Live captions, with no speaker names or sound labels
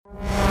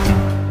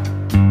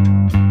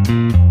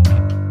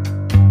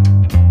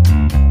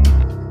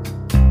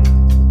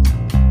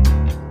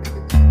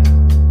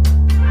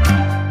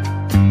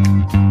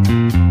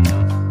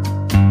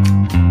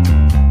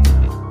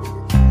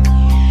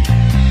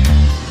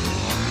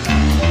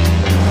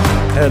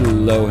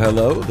Hello,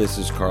 hello. This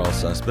is Carl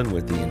Sussman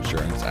with the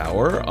Insurance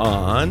Hour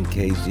on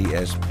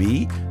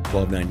KZSB,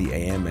 1290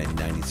 AM and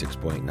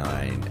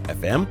 96.9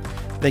 FM.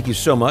 Thank you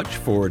so much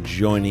for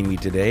joining me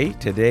today.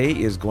 Today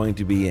is going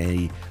to be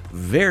a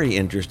very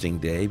interesting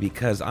day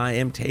because I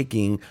am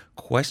taking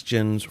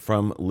questions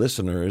from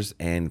listeners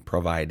and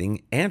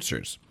providing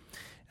answers.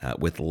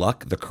 With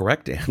luck, the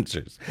correct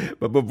answers.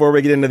 But before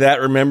we get into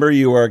that, remember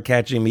you are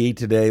catching me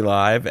today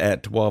live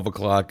at 12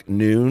 o'clock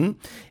noon,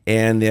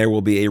 and there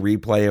will be a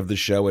replay of the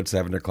show at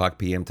 7 o'clock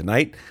p.m.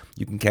 tonight.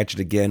 You can catch it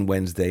again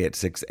Wednesday at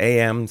 6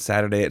 a.m.,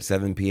 Saturday at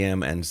 7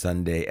 p.m., and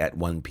Sunday at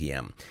 1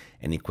 p.m.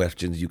 Any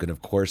questions, you can,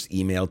 of course,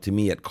 email to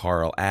me at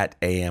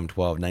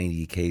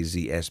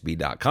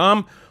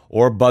carl@am1290kzsb.com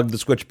or bug the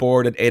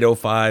switchboard at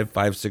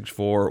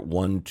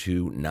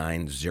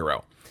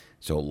 805-564-1290.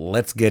 So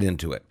let's get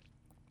into it.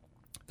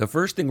 The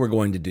first thing we're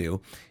going to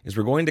do is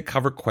we're going to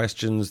cover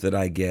questions that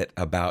I get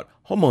about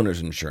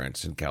homeowners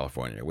insurance in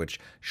California, which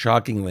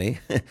shockingly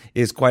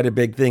is quite a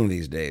big thing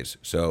these days.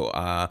 So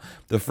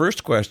the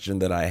first question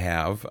that I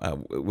have,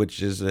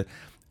 which is,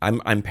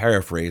 I'm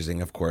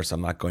paraphrasing, of course.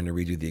 I'm not going to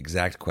read you the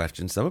exact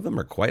question. Some of them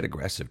are quite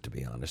aggressive, to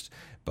be honest.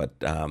 But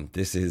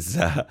this is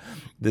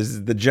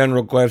the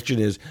general question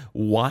is,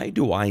 why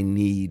do I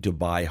need to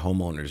buy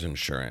homeowners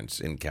insurance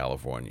in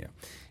California?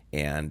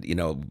 And, you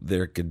know,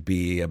 there could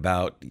be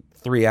about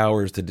 3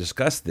 hours to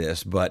discuss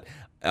this, but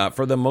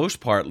for the most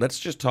part, let's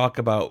just talk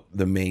about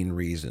the main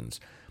reasons.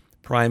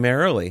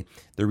 Primarily,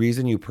 the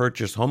reason you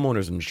purchase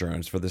homeowners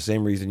insurance, for the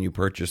same reason you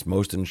purchase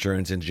most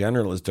insurance in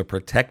general, is to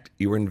protect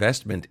your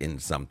investment in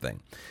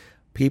something.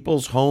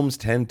 People's homes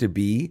tend to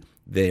be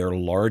their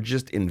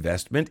largest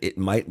investment. It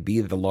might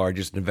be the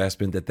largest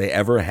investment that they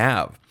ever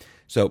have.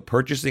 So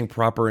purchasing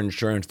proper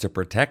insurance to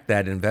protect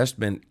that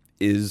investment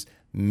is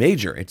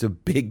major. It's a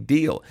big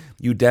deal.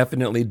 You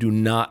definitely do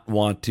not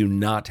want to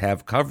not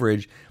have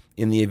coverage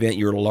in the event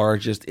your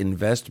largest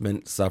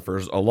investment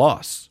suffers a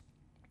loss.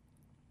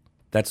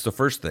 That's the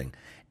first thing.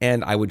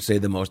 And I would say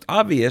the most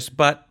obvious,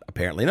 but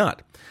apparently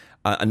not.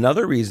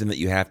 Another reason that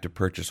you have to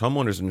purchase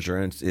homeowners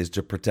insurance is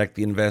to protect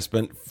the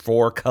investment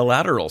for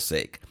collateral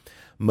sake.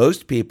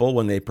 Most people,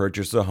 when they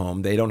purchase a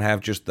home, they don't have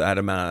just that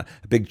amount,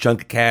 a big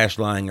chunk of cash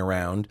lying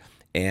around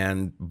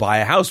and buy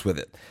a house with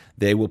it.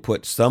 They will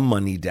put some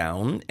money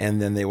down,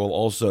 and then they will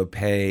also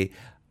pay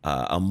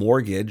a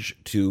mortgage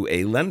to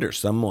a lender.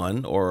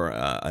 Someone or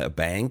a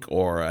bank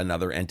or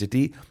another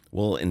entity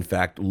will, in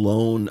fact,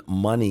 loan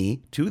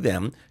money to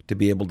them to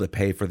be able to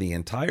pay for the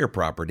entire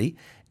property.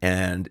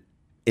 And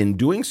in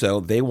doing so,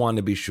 they want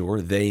to be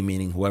sure, they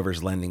meaning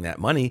whoever's lending that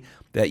money,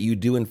 that you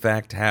do, in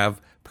fact, have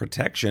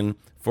protection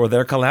for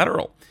their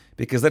collateral.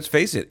 Because let's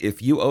face it,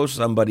 if you owe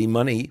somebody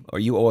money or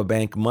you owe a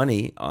bank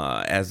money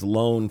as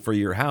loan for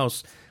your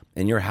house,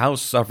 and your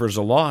house suffers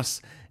a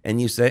loss, and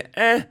you say,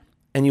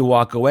 and you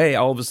walk away,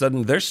 all of a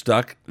sudden they're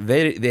stuck.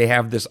 They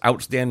have this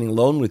outstanding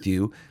loan with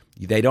you.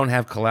 They don't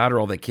have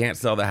collateral. They can't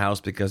sell the house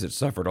because it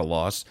suffered a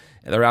loss.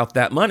 And they're out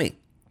that money.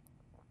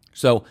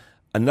 So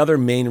another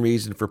main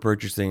reason for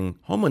purchasing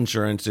home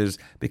insurance is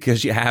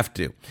because you have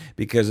to.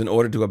 Because in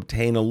order to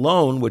obtain a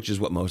loan, which is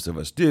what most of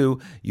us do,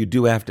 you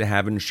do have to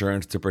have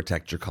insurance to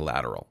protect your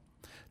collateral.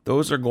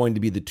 Those are going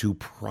to be the two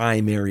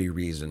primary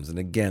reasons. And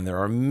again, there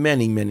are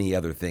many, many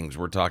other things.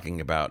 We're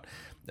talking about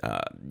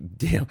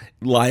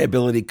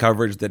liability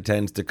coverage that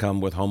tends to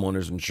come with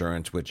homeowners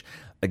insurance, which,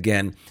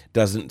 again,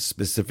 doesn't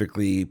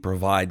specifically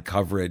provide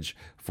coverage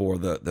for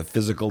the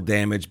physical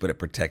damage, but it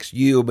protects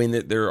you. I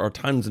mean, there are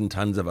tons and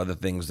tons of other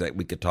things that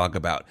we could talk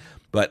about.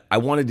 But I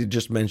wanted to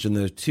just mention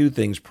those two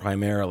things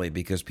primarily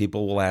because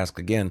people will ask,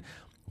 again,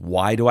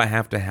 why do I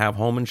have to have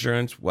home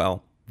insurance?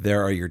 Well,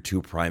 there are your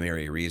two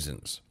primary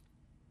reasons.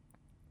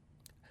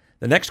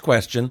 The next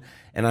question,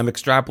 and I'm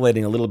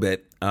extrapolating a little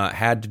bit,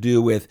 had to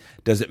do with,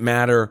 does it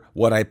matter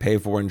what I pay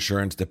for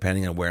insurance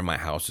depending on where my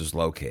house is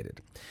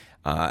located?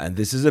 And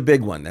this is a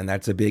big one, and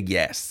that's a big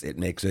yes. It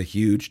makes a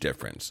huge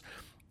difference.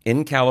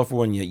 In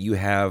California, you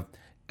have,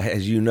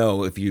 as you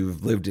know, if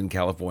you've lived in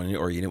California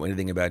or you know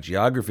anything about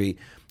geography,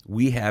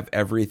 we have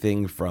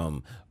everything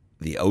from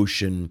the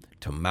ocean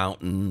to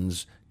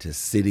mountains to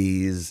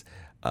cities,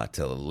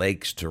 to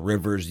lakes, to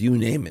rivers, you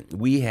name it.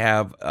 We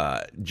have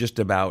just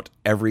about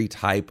every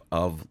type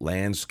of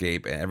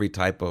landscape and every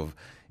type of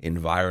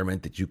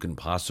environment that you can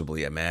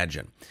possibly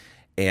imagine.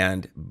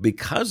 And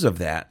because of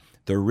that,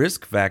 the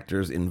risk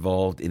factors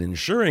involved in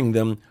insuring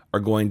them are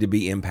going to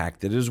be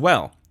impacted as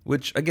well,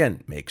 which,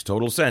 again, makes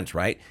total sense,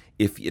 right?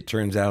 If it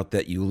turns out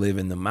that you live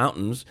in the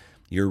mountains,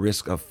 your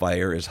risk of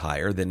fire is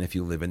higher than if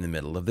you live in the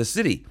middle of the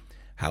city.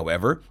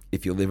 However,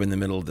 if you live in the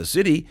middle of the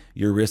city,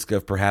 your risk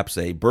of perhaps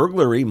a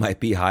burglary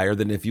might be higher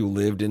than if you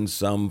lived in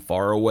some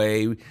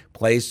faraway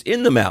place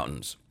in the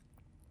mountains.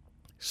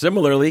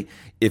 Similarly,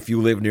 if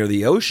you live near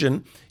the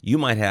ocean, you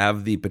might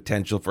have the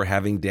potential for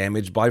having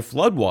damage by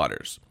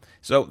floodwaters.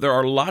 So there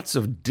are lots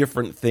of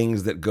different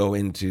things that go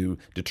into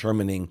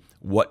determining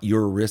what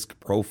your risk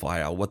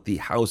profile, what the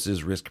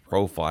house's risk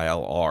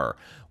profile are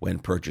when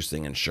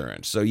purchasing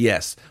insurance. So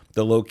yes,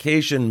 the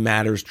location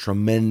matters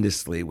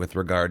tremendously with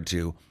regard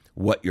to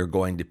what you're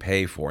going to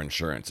pay for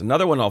insurance.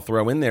 Another one I'll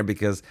throw in there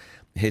because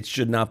it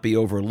should not be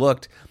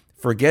overlooked.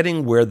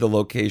 Forgetting where the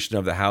location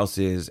of the house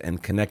is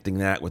and connecting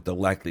that with the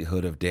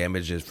likelihood of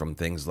damages from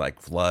things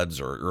like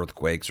floods or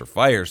earthquakes or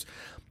fires,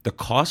 the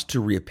cost to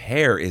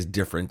repair is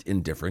different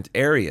in different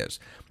areas.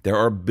 There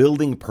are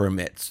building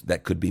permits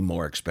that could be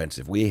more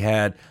expensive. We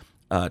had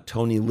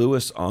Tony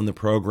Lewis on the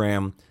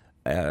program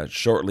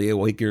shortly a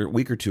week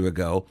or two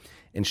ago,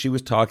 and she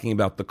was talking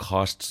about the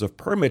costs of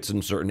permits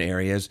in certain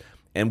areas,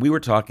 and we were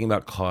talking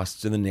about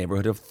costs in the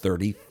neighborhood of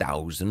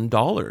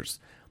 $30,000.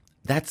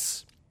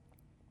 That's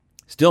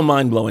still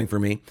mind-blowing for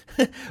me,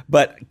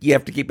 but you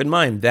have to keep in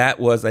mind that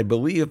was, I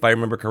believe, if I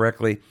remember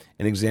correctly,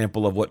 an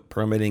example of what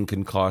permitting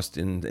can cost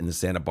in the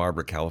Santa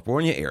Barbara,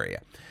 California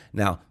area.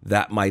 Now,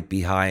 that might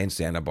be high in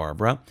Santa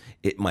Barbara.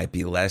 It might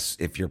be less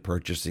if you're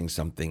purchasing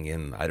something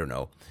in, I don't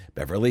know,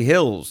 Beverly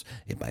Hills.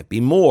 It might be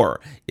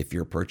more. If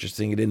you're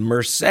purchasing it in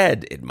Merced,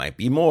 it might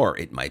be more.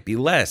 It might be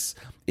less.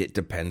 It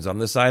depends on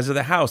the size of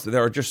the house.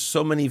 There are just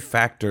so many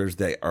factors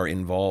that are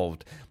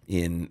involved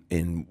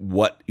in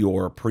what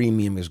your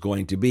premium is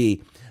going to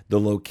be. The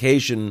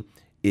location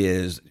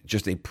is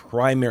just a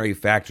primary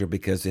factor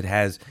because it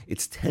has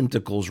its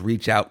tentacles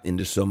reach out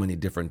into so many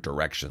different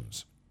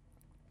directions.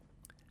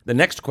 The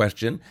next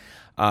question,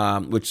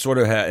 which sort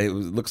of it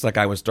looks like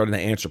I was starting to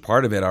answer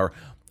part of it, are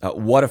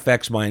what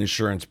affects my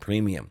insurance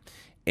premium?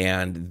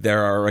 And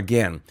there are,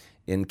 again,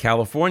 in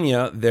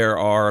California, there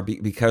are,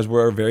 because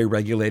we're a very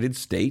regulated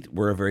state,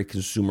 we're a very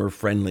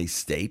consumer-friendly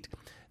state,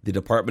 the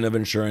Department of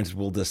Insurance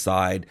will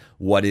decide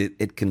what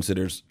it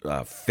considers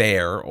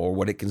fair or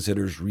what it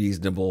considers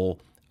reasonable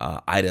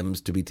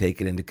items to be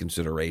taken into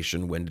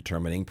consideration when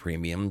determining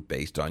premium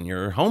based on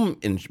your home,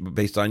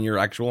 based on your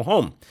actual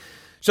home.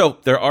 So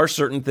there are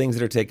certain things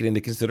that are taken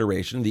into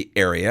consideration. The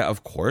area,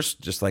 of course,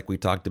 just like we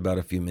talked about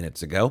a few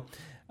minutes ago.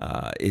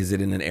 Is it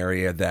in an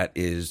area that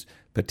is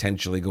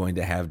potentially going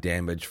to have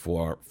damage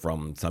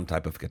from some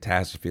type of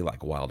catastrophe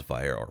like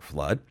wildfire or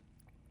flood?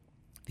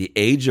 The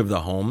age of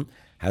the home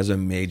has a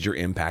major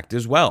impact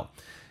as well.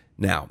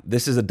 Now,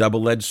 this is a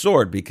double-edged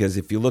sword because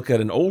if you look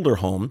at an older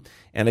home,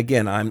 and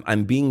again,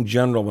 I'm being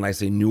general when I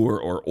say newer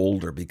or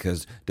older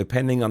because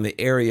depending on the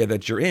area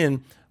that you're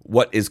in,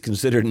 what is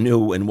considered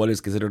new and what is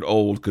considered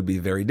old could be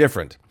very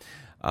different.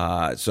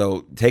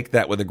 So take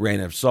that with a grain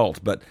of salt.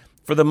 But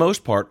for the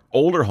most part,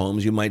 older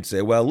homes, you might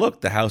say, well,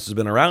 look, the house has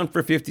been around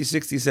for 50,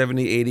 60,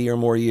 70, 80 or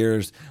more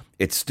years.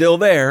 It's still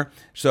there,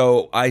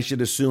 so I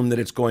should assume that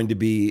it's going to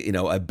be,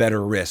 a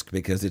better risk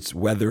because it's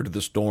weathered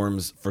the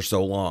storms for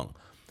so long.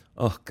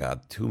 Oh,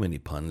 God, too many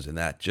puns in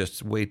that,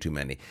 just way too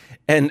many.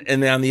 And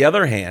on the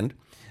other hand,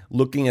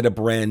 looking at a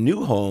brand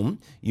new home,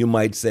 you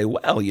might say,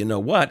 well, you know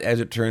what? As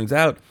it turns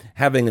out,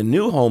 having a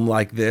new home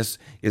like this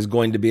is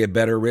going to be a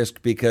better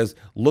risk because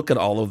look at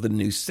all of the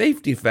new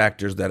safety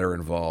factors that are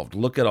involved.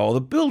 Look at all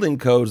the building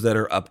codes that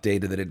are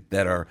updated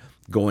that are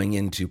going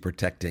into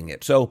protecting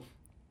it. So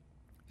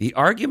the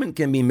argument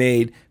can be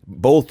made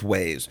both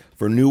ways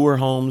for newer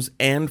homes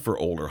and for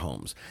older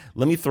homes.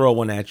 Let me throw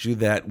one at you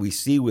that we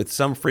see with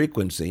some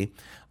frequency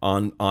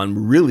on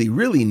really,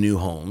 really new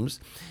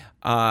homes.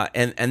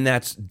 And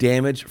that's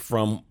damage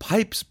from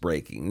pipes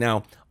breaking.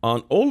 Now,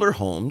 on older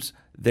homes,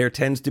 there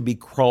tends to be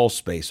crawl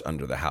space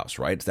under the house,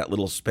 right? It's that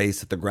little space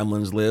that the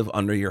gremlins live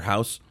under your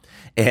house.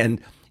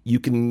 And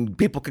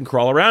people can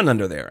crawl around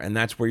under there. And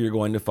that's where you're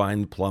going to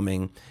find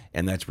plumbing.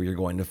 And that's where you're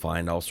going to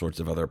find all sorts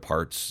of other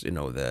parts,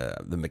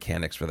 the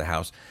mechanics for the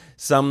house.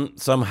 Some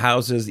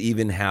houses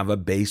even have a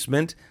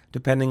basement,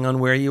 depending on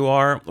where you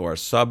are, or a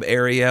sub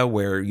area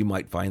where you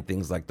might find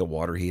things like the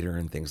water heater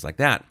and things like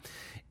that.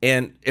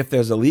 And if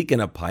there's a leak in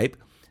a pipe,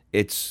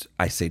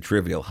 I say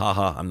trivial.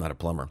 Haha, I'm not a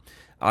plumber.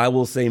 I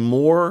will say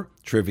more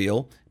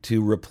trivial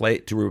to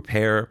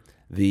repair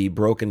the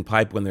broken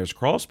pipe when there's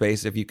crawl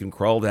space if you can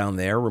crawl down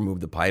there, remove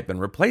the pipe,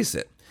 and replace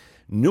it.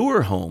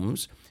 Newer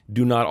homes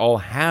do not all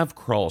have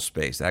crawl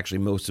space. Actually,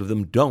 most of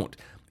them don't.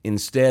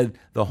 Instead,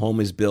 the home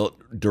is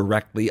built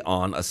directly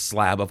on a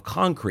slab of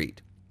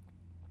concrete.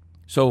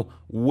 So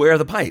where are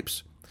the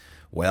pipes?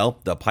 Well,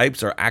 the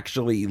pipes are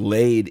actually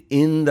laid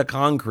in the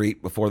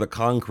concrete before the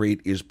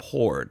concrete is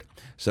poured.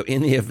 So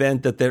in the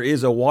event that there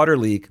is a water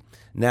leak,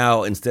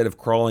 now instead of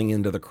crawling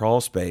into the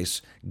crawl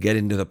space, get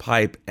into the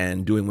pipe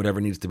and doing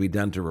whatever needs to be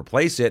done to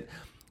replace it,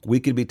 we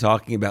could be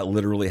talking about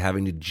literally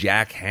having to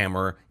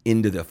jackhammer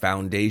into the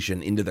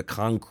foundation, into the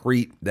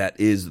concrete that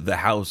is the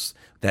house,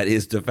 that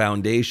is the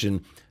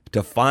foundation,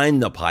 to find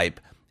the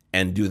pipe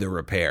and do the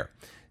repair.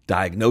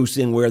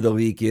 Diagnosing where the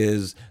leak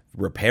is,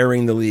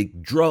 repairing the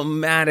leak,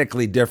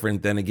 dramatically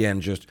different than,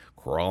 again, just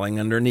crawling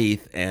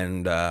underneath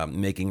and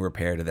making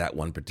repair to that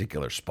one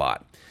particular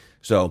spot.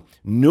 So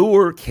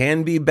newer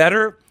can be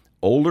better,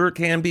 older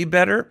can be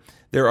better.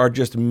 There are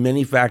just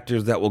many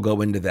factors that will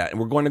go into that. And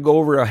we're going to go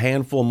over a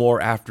handful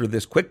more after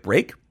this quick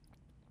break.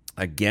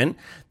 Again,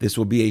 this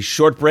will be a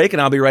short break,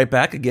 and I'll be right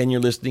back. Again,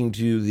 you're listening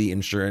to the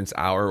Insurance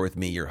Hour with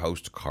me, your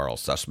host, Carl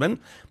Sussman.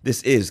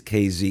 This is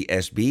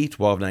KZSB,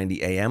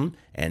 1290 AM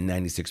and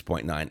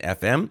 96.9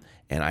 FM,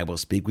 and I will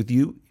speak with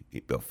you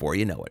before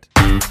you know it.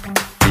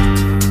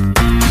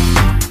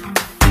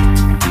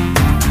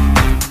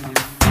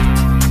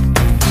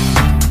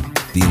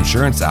 The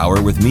Insurance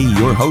Hour with me,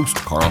 your host,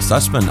 Carl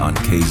Sussman, on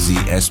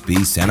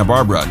KZSB Santa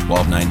Barbara,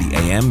 1290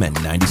 AM and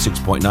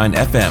 96.9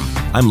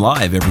 FM. I'm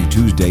live every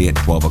Tuesday at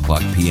 12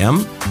 o'clock p.m.,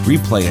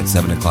 replay at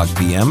 7 o'clock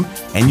p.m.,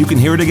 and you can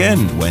hear it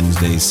again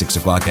Wednesday, 6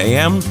 o'clock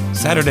a.m.,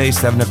 Saturday,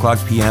 7 o'clock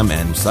p.m.,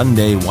 and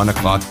Sunday, 1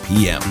 o'clock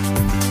p.m.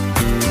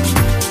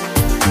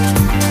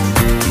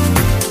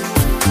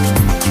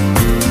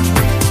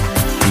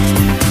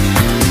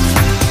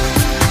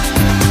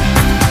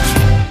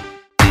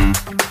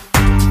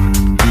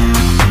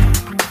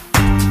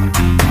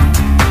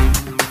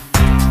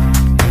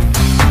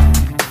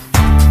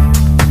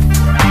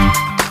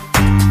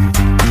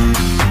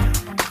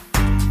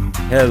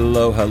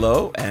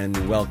 Hello,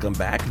 and welcome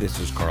back. This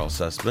is Carl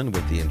Sussman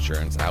with the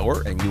Insurance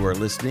Hour, and you are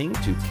listening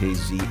to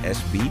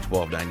KZSB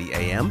 1290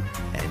 AM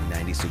and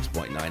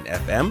 96.9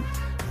 FM.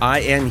 I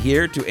am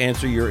here to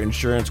answer your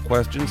insurance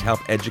questions,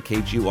 help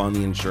educate you on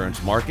the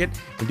insurance market,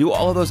 and do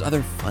all of those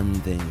other fun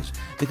things.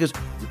 Because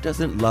who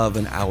doesn't love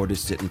an hour to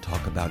sit and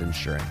talk about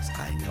insurance?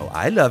 I know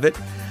I love it.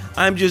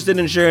 I'm just an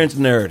insurance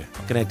nerd.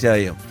 What can I tell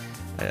you?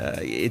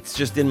 It's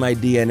just in my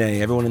DNA.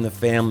 Everyone in the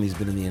family's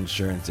been in the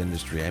insurance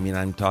industry. I mean,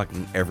 I'm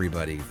talking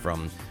everybody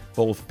from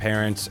both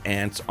parents,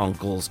 aunts,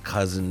 uncles,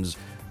 cousins,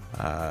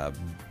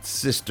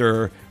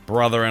 sister,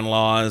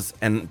 brother-in-laws,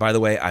 and by the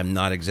way, I'm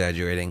not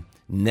exaggerating,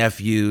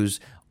 nephews.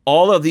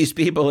 All of these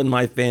people in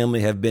my family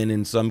have been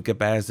in some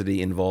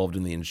capacity involved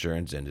in the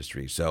insurance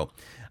industry. So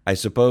I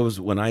suppose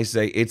when I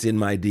say it's in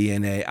my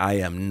DNA, I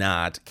am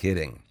not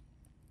kidding.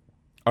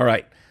 All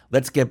right,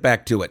 let's get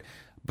back to it.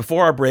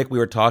 Before our break, we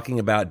were talking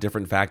about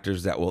different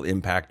factors that will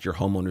impact your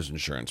homeowner's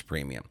insurance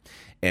premium.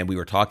 And we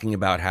were talking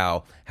about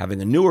how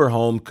having a newer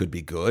home could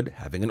be good,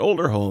 having an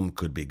older home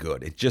could be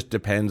good. It just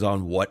depends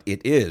on what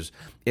it is.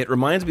 It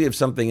reminds me of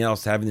something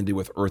else having to do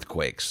with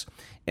earthquakes.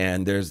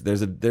 And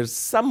there's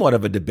somewhat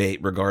of a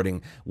debate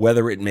regarding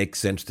whether it makes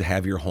sense to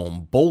have your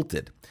home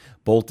bolted.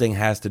 Bolting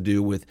has to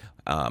do with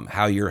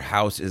how your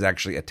house is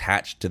actually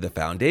attached to the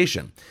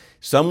foundation.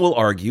 Some will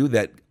argue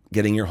that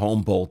getting your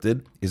home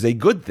bolted is a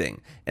good thing,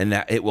 and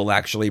that it will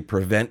actually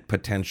prevent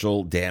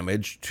potential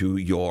damage to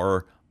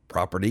your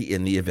property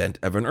in the event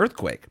of an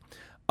earthquake.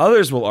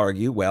 Others will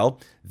argue, well,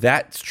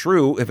 that's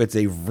true if it's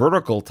a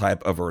vertical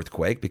type of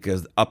earthquake,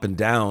 because up and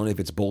down, if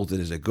it's bolted,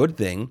 is a good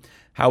thing.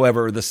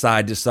 However, the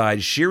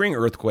side-to-side shearing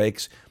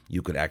earthquakes,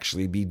 you could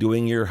actually be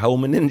doing your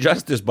home an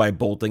injustice by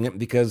bolting it,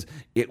 because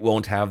it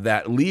won't have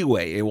that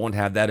leeway. It won't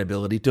have that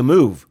ability to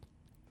move.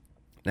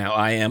 Now,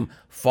 I am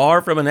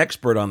far from an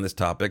expert on this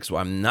topic, so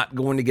I'm not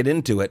going to get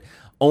into it,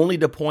 only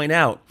to point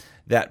out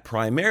that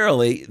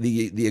primarily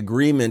the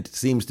agreement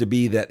seems to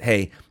be that,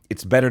 hey,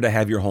 it's better to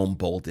have your home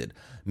bolted.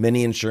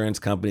 Many insurance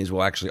companies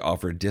will actually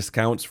offer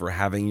discounts for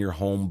having your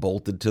home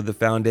bolted to the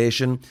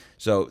foundation.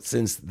 So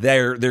since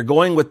they're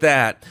going with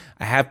that,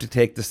 I have to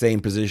take the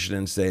same position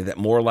and say that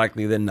more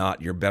likely than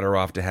not, you're better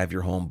off to have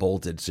your home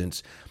bolted,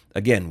 since,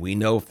 again, we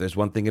know if there's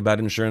one thing about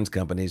insurance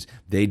companies,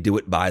 they do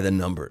it by the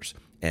numbers.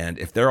 And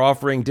if they're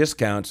offering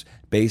discounts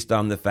based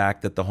on the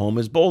fact that the home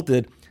is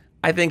bolted,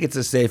 I think it's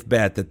a safe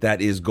bet that that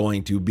is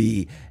going to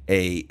be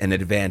an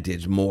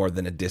advantage more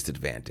than a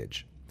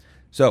disadvantage.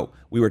 So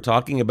we were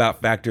talking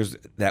about factors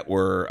that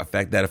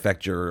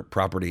affect your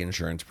property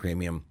insurance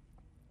premium.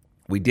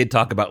 We did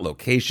talk about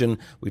location.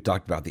 We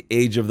talked about the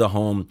age of the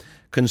home.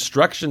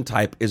 Construction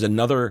type is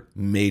another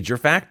major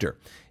factor.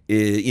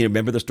 You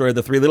remember the story of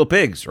the Three Little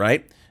Pigs,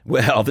 right?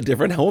 Well, the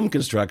different home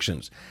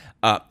constructions.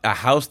 A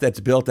house that's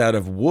built out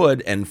of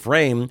wood and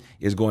frame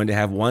is going to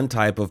have one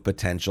type of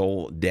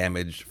potential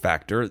damage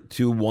factor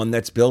to one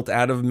that's built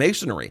out of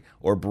masonry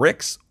or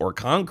bricks or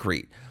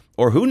concrete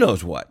or who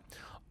knows what.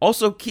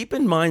 Also, keep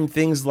in mind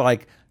things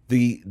like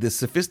the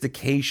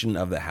sophistication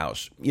of the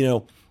house. You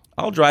know,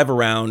 I'll drive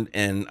around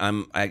and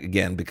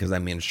again, because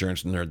I'm the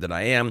insurance nerd that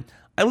I am,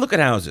 I look at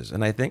houses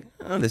and I think,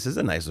 oh, this is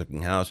a nice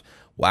looking house.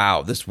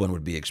 Wow, this one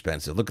would be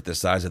expensive. Look at the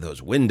size of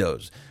those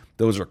windows.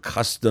 Those are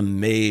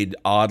custom-made,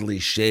 oddly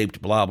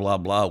shaped, blah, blah,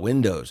 blah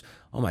windows.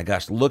 Oh my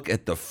gosh, look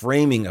at the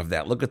framing of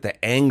that. Look at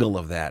the angle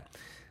of that.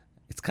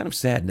 It's kind of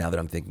sad now that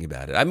I'm thinking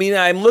about it. I mean,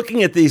 I'm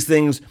looking at these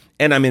things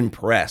and I'm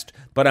impressed,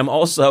 but I'm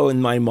also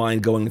in my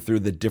mind going through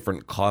the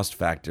different cost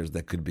factors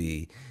that could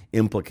be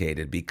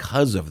implicated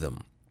because of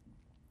them.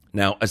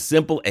 Now, a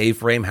simple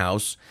A-frame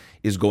house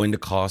is going to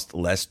cost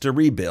less to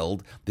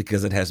rebuild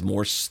because it has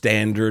more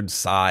standard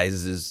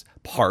sizes,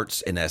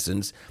 parts in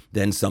essence,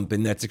 than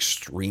something that's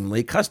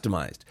extremely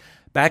customized.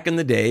 Back in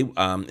the day,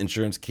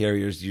 insurance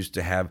carriers used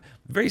to have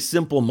very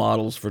simple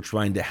models for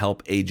trying to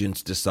help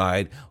agents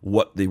decide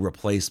what the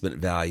replacement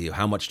value,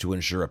 how much to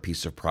insure a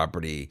piece of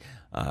property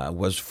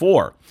was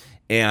for.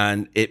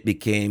 And it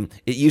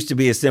used to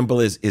be as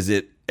simple as, is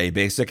it a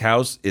basic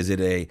house? Is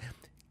it a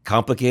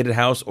complicated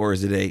house, or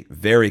is it a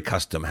very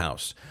custom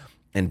house?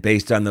 And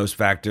based on those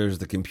factors,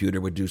 the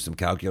computer would do some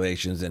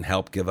calculations and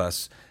help give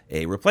us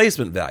a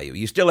replacement value.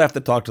 You still have to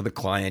talk to the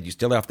client. You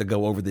still have to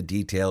go over the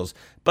details.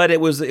 But it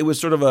was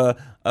sort of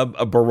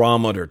a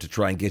barometer to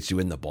try and get you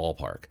in the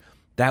ballpark.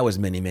 That was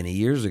many, many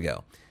years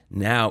ago.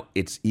 Now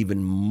it's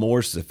even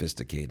more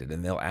sophisticated,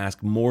 and they'll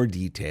ask more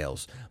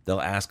details. They'll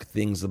ask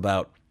things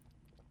about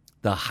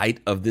the height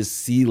of the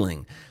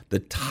ceiling, the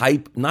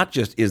type, not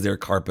just is there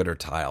carpet or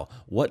tile,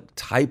 what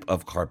type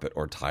of carpet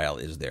or tile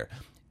is there?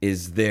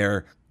 Is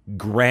there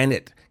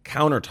granite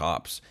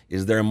countertops?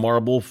 Is there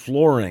marble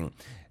flooring?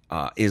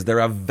 Is there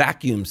a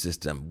vacuum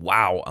system?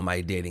 Wow, am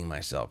I dating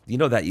myself? You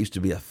know, that used to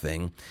be a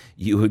thing.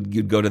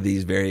 You'd go to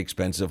these very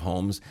expensive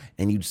homes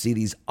and you'd see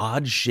these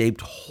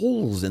odd-shaped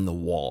holes in the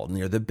wall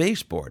near the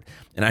baseboard.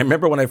 And I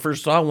remember when I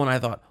first saw one, I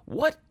thought,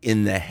 what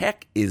in the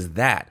heck is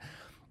that?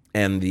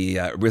 And the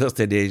real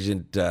estate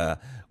agent I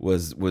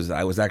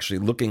was actually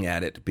looking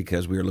at it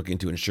because we were looking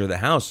to insure the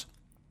house.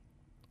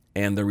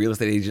 And the real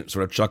estate agent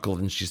sort of chuckled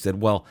and she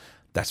said, well,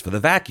 that's for the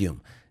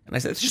vacuum. And I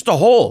said, it's just a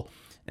hole.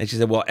 And she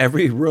said, well,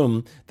 every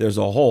room there's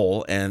a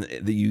hole and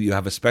you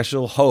have a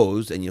special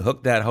hose and you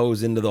hook that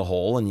hose into the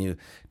hole and you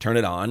turn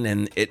it on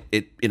and it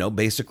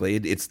basically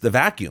it's the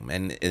vacuum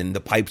and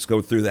the pipes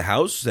go through the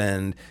house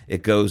and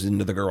it goes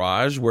into the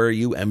garage where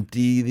you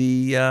empty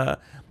the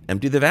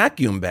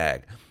vacuum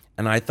bag.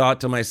 And I thought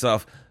to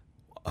myself,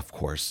 of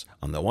course,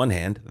 on the one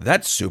hand,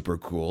 that's super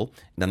cool.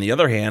 And on the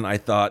other hand, I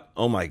thought,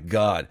 oh my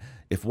God,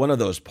 if one of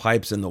those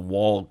pipes in the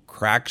wall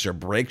cracks or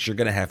breaks, you're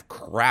going to have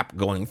crap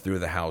going through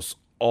the house,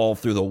 all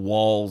through the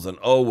walls, and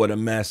oh, what a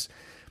mess.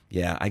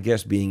 Yeah, I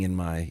guess being in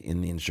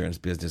the insurance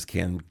business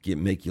can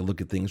make you look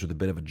at things with a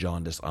bit of a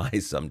jaundiced eye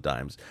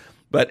sometimes.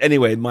 But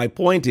anyway, my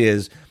point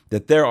is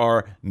that there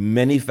are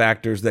many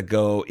factors that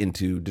go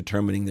into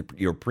determining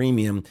your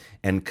premium,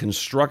 and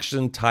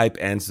construction type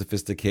and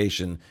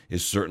sophistication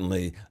is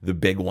certainly the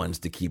big ones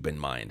to keep in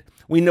mind.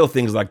 We know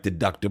things like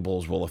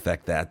deductibles will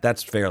affect that.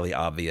 That's fairly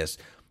obvious.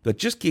 But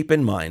just keep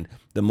in mind,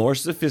 the more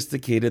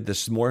sophisticated,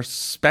 the more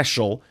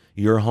special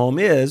your home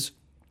is,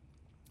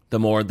 the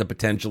more the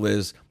potential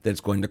is that it's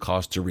going to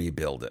cost to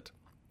rebuild it.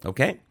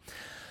 Okay?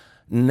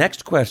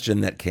 Next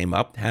question that came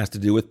up has to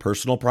do with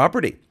personal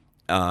property.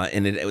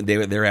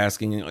 They were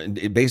asking,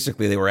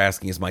 basically they were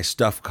asking, is my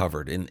stuff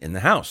covered in the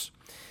house?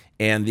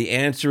 And the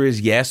answer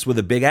is yes, with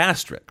a big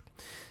asterisk.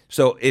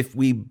 So if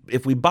we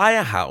buy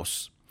a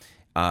house,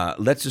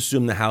 let's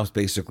assume the house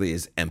basically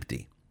is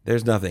empty.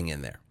 There's nothing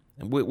in there,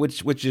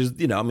 which is,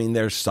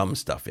 there's some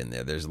stuff in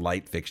there. There's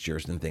light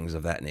fixtures and things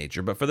of that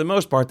nature. But for the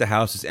most part, the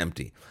house is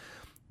empty.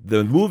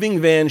 The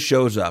moving van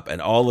shows up and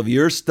all of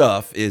your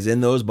stuff is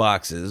in those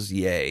boxes,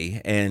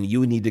 yay, and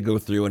you need to go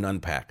through and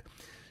unpack.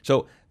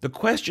 So the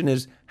question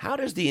is, how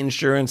does the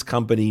insurance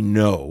company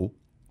know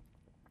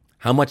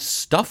how much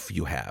stuff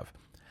you have?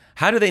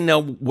 How do they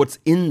know what's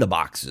in the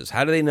boxes?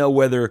 How do they know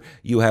whether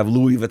you have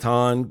Louis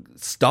Vuitton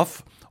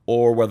stuff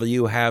or whether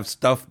you have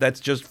stuff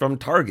that's just from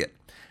Target?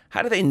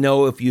 How do they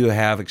know if you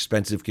have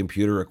expensive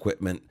computer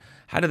equipment?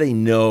 How do they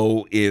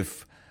know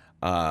if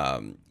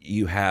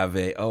you have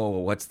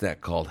what's that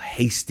called?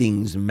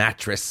 Hastings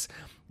mattress,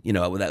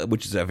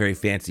 which is a very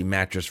fancy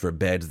mattress for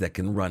beds that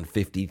can run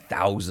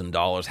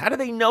 $50,000. How do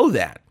they know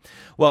that?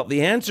 Well,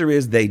 the answer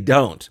is they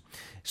don't.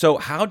 So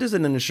how does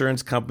an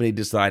insurance company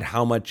decide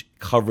how much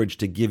coverage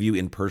to give you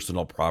in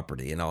personal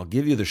property? And I'll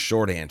give you the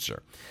short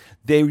answer.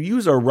 They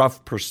use a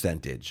rough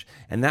percentage,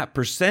 and that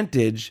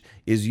percentage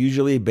is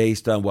usually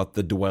based on what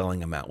the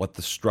dwelling amount, what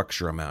the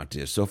structure amount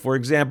is. So, for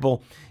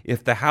example,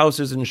 if the house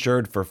is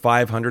insured for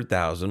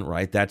 $500,000,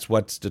 right, that's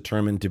what's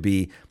determined to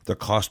be the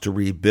cost to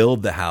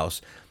rebuild the house,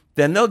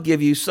 then they'll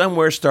give you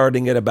somewhere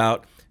starting at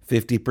about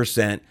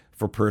 50%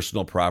 for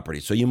personal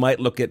property. So you might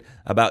look at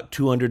about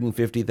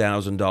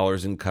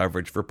 $250,000 in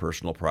coverage for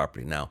personal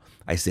property. Now,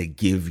 I say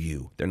give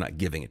you. They're not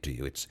giving it to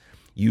you. It's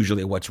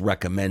usually what's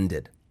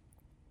recommended.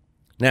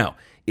 Now,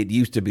 it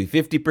used to be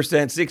 50%,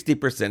 60%,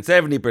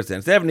 70%,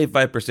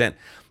 75%.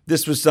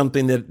 This was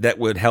something that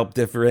would help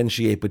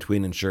differentiate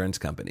between insurance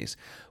companies.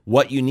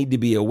 What you need to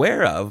be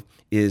aware of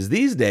is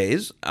these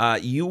days,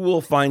 you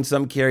will find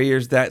some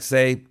carriers that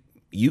say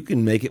you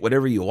can make it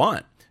whatever you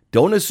want.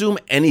 Don't assume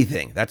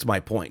anything. That's my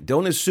point.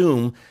 Don't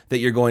assume that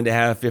you're going to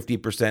have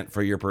 50%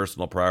 for your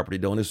personal property.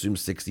 Don't assume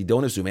 60%.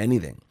 Don't assume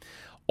anything.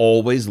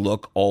 Always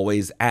look,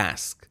 always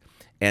ask.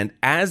 And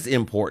as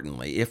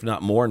importantly, if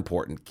not more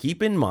important,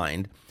 keep in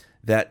mind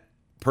that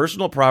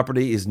personal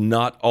property is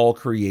not all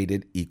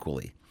created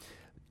equally.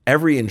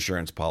 Every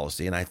insurance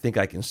policy, and I think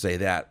I can say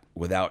that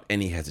without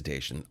any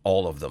hesitation,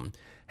 all of them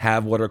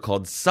have what are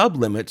called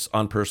sublimits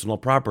on personal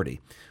property.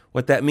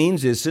 What that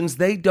means is since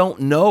they don't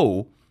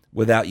know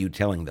without you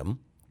telling them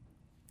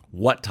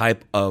what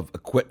type of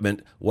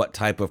equipment, what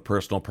type of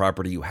personal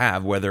property you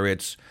have, whether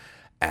it's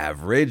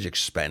average,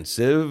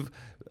 expensive,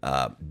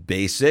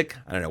 basic,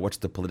 I don't know, what's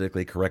the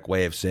politically correct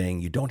way of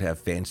saying you don't have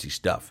fancy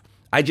stuff?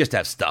 I just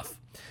have stuff.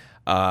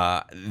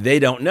 They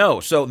don't know.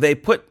 So they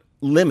put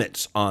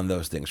limits on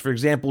those things. For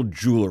example,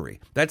 jewelry.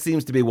 That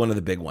seems to be one of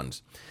the big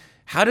ones.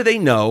 How do they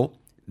know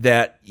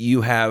that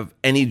you have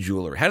any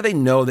jewelry? How do they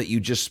know that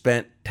you just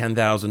spent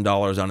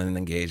 $10,000 on an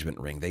engagement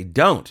ring? They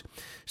don't.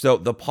 So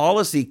the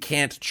policy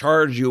can't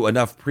charge you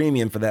enough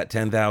premium for that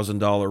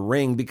 $10,000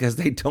 ring because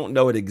they don't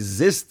know it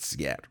exists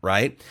yet,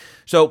 right?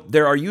 So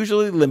there are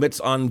usually limits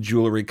on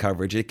jewelry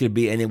coverage. It could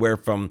be anywhere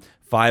from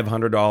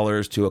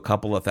 $500 to a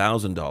couple of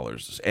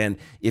 $1,000. And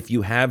if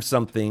you have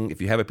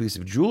a piece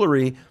of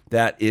jewelry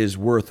that is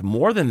worth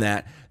more than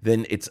that,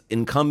 then it's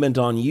incumbent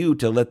on you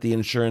to let the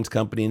insurance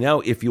company know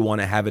if you want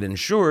to have it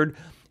insured,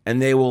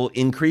 and they will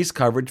increase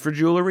coverage for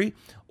jewelry,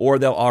 or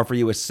they'll offer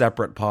you a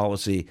separate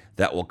policy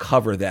that will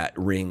cover that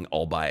ring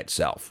all by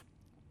itself.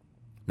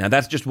 Now,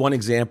 that's just one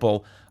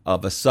example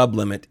of a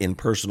sublimit in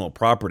personal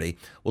property.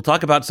 We'll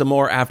talk about some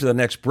more after the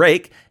next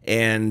break,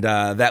 and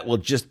that will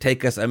just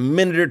take us a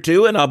minute or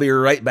two, and I'll be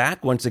right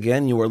back. Once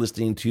again, you are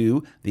listening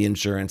to The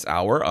Insurance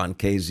Hour on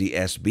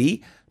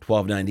KZSB,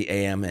 1290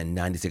 AM and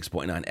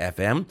 96.9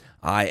 FM.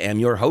 I am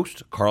your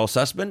host, Carl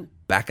Sussman,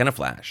 back in a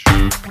flash.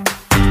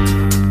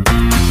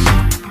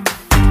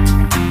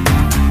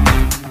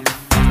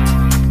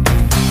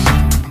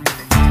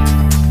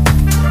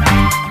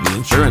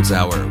 Insurance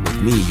Hour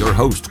with me, your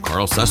host,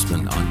 Carl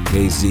Sussman, on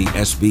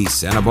KZSB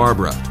Santa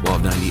Barbara,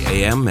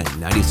 1290 AM and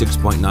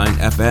 96.9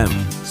 FM.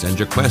 Send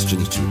your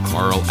questions to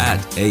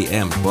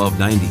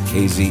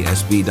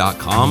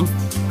carl@am1290kzsb.com.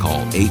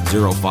 Call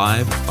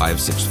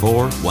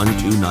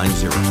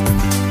 805-564-1290.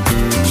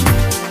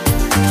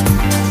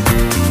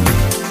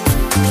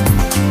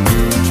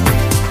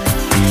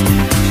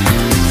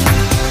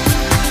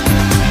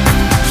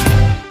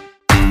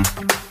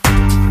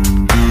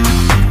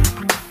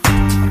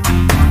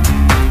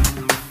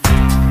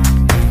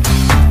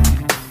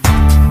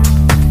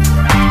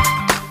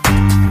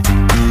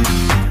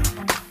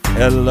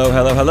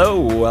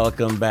 Hello.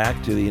 Welcome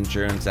back to the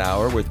Insurance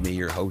Hour with me,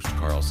 your host,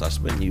 Carl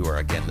Sussman. You are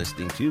again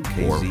listening to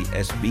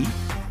KZSB,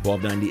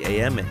 1290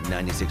 AM and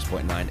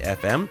 96.9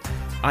 FM.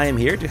 I am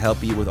here to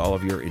help you with all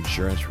of your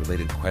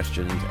insurance-related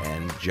questions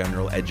and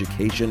general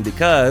education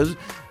because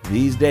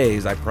these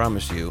days, I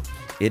promise you,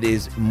 it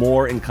is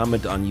more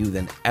incumbent on you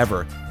than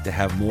ever to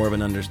have more of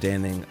an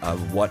understanding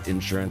of what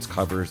insurance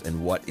covers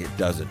and what it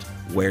doesn't,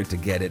 where to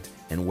get it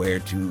and where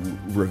to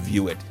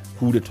review it,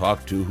 who to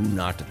talk to, who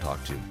not to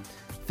talk to.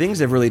 Things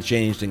have really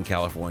changed in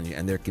California,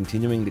 and they're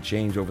continuing to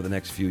change over the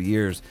next few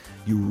years.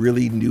 You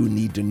really do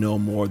need to know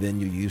more than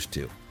you used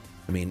to.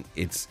 I mean,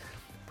 it's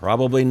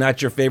probably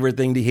not your favorite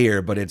thing to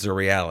hear, but it's a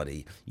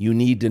reality. You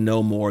need to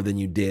know more than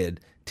you did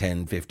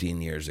 10,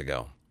 15 years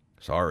ago.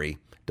 Sorry,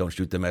 don't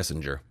shoot the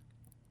messenger.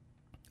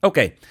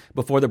 Okay,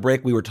 before the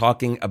break, we were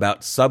talking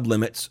about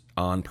sublimits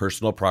on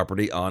personal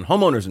property on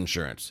homeowners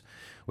insurance,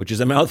 which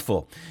is a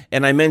mouthful.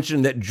 And I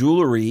mentioned that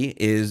jewelry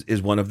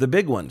is one of the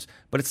big ones,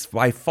 but it's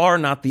by far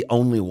not the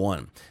only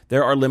one.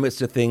 There are limits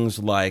to things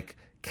like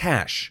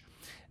cash.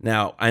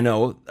 Now, I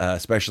know,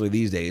 especially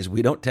these days,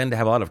 we don't tend to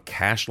have a lot of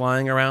cash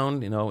lying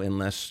around,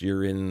 unless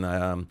you're in,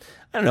 a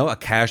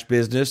cash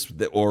business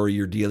or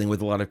you're dealing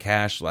with a lot of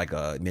cash, like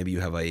maybe you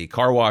have a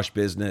car wash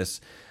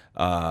business.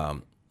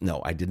 No,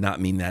 I did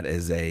not mean that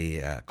as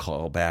a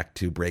callback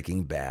to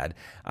Breaking Bad.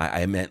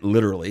 I meant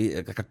literally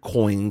like a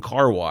coin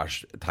car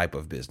wash type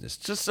of business.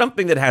 Just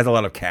something that has a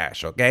lot of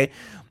cash, okay?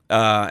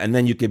 And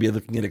then you could be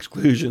looking at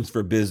exclusions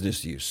for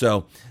business use.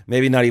 So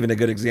maybe not even a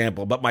good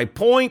example. But my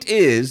point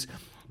is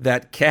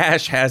that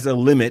cash has a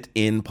limit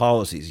in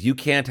policies. You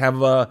can't have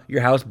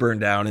your house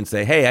burned down and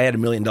say, hey, I had $1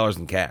 million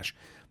in cash.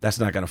 That's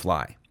not going to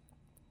fly.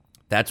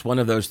 That's one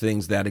of those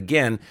things that,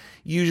 again,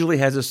 usually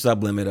has a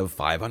sublimit of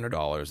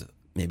 $500,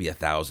 maybe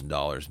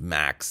 $1,000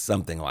 max,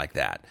 something like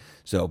that.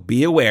 So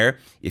be aware,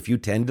 if you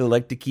tend to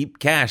like to keep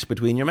cash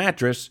between your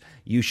mattress,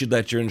 you should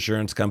let your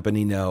insurance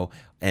company know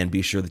and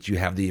be sure that you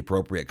have the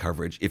appropriate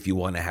coverage if you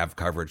want to have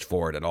coverage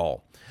for it at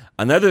all.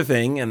 Another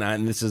thing,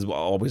 and this is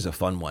always a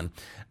fun one,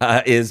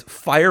 is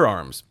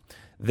firearms.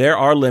 There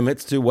are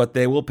limits to what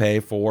they will pay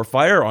for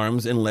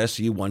firearms unless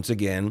you once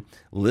again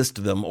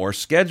list them or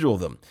schedule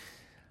them.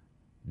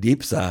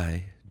 Deep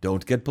sigh.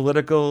 Don't get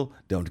political.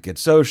 Don't get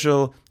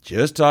social.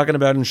 Just talking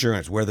about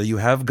insurance, whether you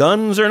have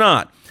guns or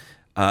not.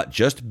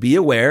 Just be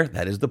aware,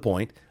 that is the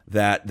point,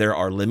 that there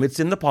are limits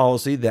in the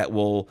policy that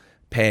will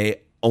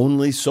pay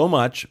only so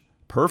much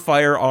per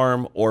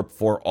firearm or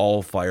for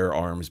all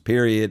firearms,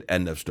 period,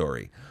 end of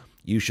story.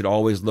 You should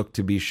always look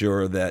to be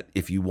sure that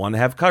if you want to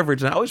have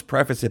coverage, and I always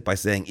preface it by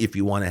saying if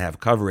you want to have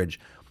coverage,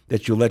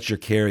 that you let your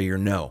carrier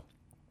know.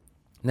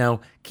 Now,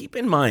 keep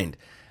in mind,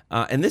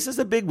 and this is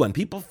a big one,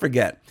 people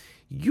forget,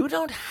 you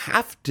don't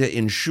have to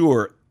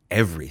insure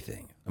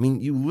everything. I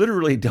mean, you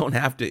literally don't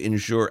have to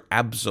insure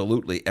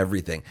absolutely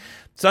everything.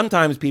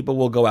 Sometimes people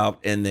will go out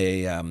and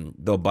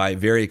they'll buy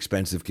very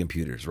expensive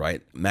computers,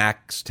 right?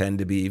 Macs tend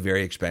to be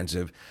very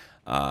expensive,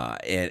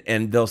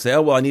 and they'll say,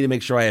 "Oh, well, I need to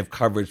make sure I have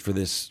coverage for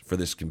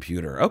this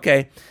computer."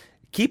 Okay,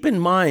 keep in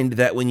mind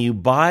that when you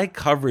buy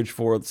coverage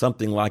for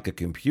something like a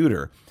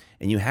computer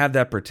and you have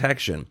that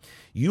protection,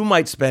 you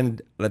might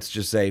spend, let's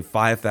just say,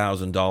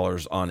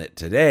 $5,000 on it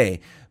today.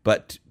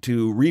 But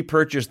to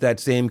repurchase that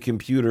same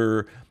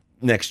computer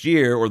next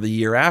year or the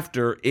year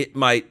after, it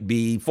might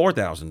be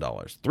 $4,000,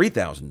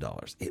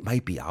 $3,000. It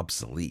might be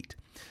obsolete.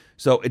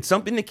 So it's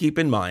something to keep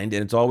in mind,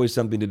 and it's always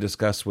something to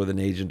discuss with an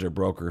agent or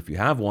broker if you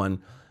have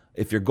one.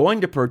 If you're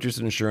going to purchase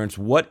insurance,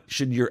 what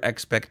should your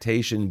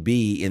expectation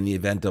be in the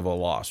event of a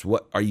loss?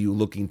 What are you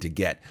looking to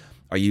get?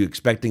 Are you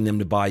expecting them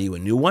to buy you a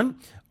new one?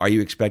 Are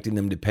you expecting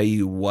them to pay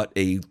you what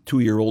a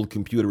 2-year-old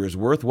computer is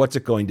worth? What's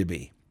it going to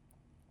be?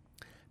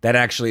 That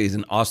actually is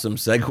an awesome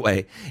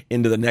segue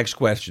into the next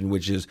question,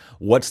 which is,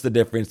 what's the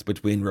difference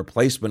between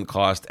replacement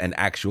cost and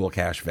actual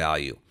cash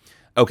value?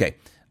 Okay,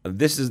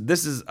 this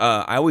is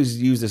I always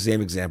use the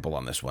same example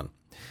on this one.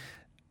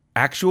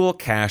 Actual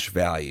cash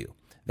value.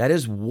 That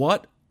is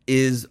what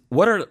is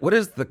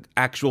the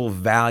actual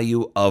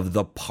value of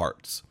the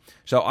parts.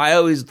 So I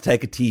always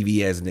take a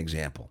TV as an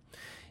example.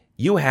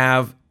 You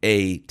have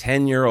a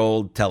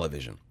 10-year-old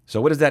television. So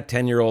what does that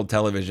 10-year-old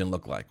television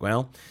look like?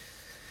 Well,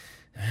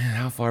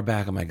 how far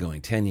back am I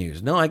going? 10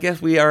 years. No, I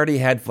guess we already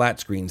had flat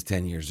screens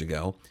 10 years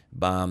ago.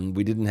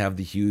 We didn't have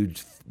the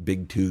huge,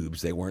 big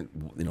tubes. They weren't,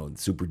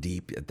 super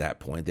deep at that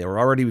point. They were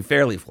already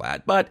fairly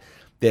flat, but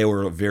they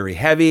were very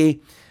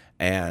heavy,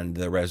 and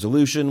the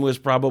resolution was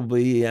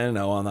probably,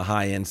 on the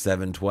high end,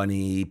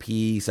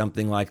 720p,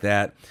 something like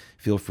that.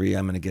 Feel free.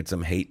 I'm going to get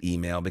some hate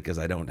email because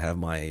I don't have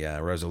my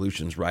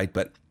resolutions right,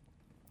 but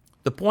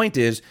the point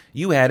is,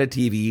 you had a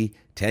TV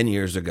 10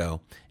 years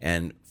ago,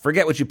 and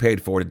forget what you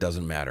paid for it. It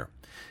doesn't matter.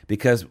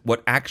 Because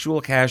what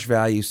actual cash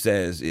value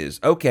says is,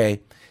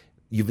 okay,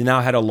 you've now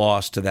had a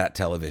loss to that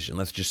television.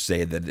 Let's just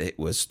say that it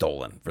was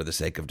stolen for the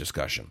sake of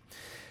discussion.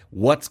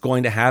 What's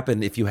going to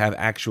happen if you have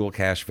actual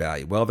cash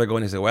value? Well, they're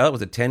going to say, well, it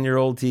was a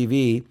 10-year-old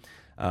TV.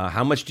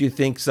 How much do you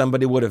think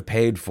somebody would have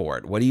paid for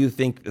it? What do you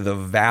think the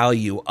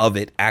value of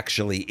it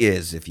actually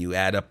is if you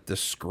add up the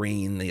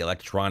screen, the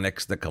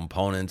electronics, the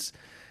components?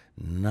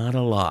 Not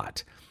a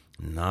lot.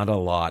 Not a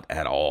lot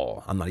at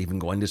all. I'm not even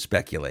going to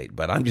speculate,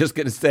 but I'm just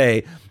going to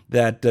say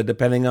that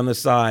depending on the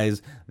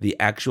size, the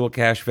actual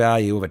cash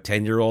value of a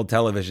 10-year-old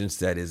television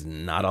set is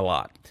not a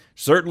lot.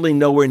 Certainly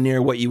nowhere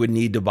near what you would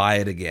need to buy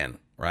it again,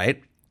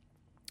 right?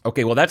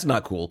 Okay, well, that's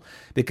not cool,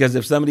 because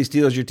if somebody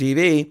steals your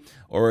TV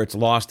or it's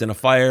lost in a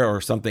fire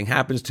or something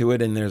happens to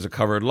it and there's a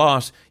covered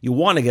loss, you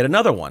want to get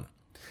another one.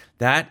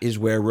 That is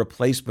where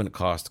replacement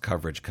cost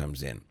coverage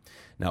comes in.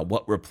 Now,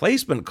 what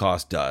replacement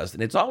cost does,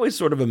 and it's always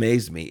sort of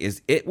amazed me,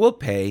 is it will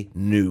pay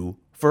new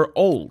for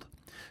old.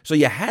 So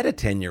you had a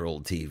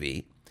 10-year-old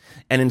TV,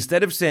 and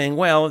instead of saying,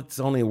 well, it's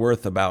only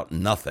worth about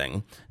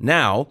nothing,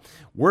 now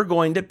we're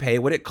going to pay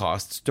what it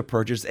costs to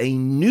purchase a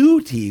new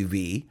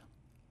TV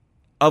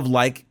of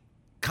like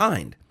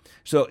kind.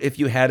 So if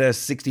you had a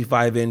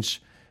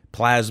 65-inch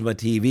plasma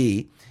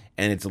TV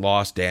and it's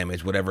lost,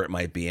 damage, whatever it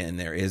might be, and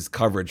there is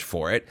coverage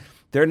for it,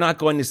 they're not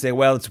going to say,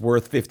 well, it's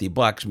worth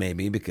 $50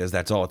 maybe, because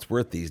that's all it's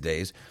worth these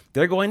days.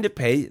 They're going to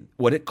pay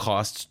what it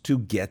costs to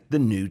get the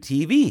new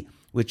TV,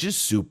 which is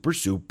super,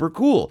 super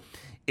cool.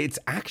 It's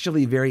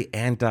actually very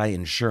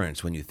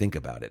anti-insurance when you think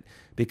about it,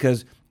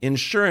 because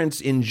insurance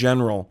in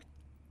general,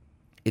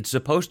 it's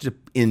supposed to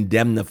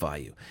indemnify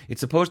you. It's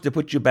supposed to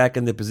put you back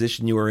in the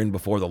position you were in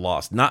before the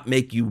loss, not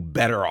make you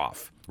better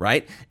off,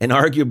 right? And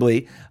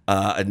arguably,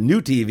 a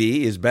new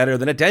TV is better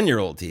than a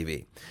 10-year-old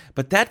TV.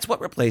 But that's what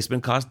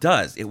replacement cost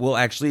does. It will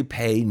actually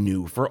pay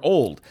new for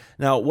old.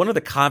 Now, one of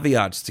the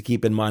caveats to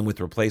keep in mind with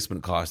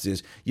replacement cost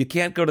is you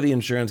can't go to the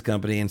insurance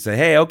company and say,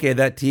 hey, okay,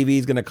 that TV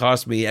is going to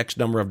cost me X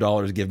number of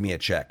dollars, give me a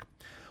check.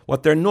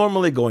 What they're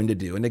normally going to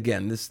do, and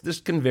again,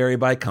 this can vary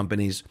by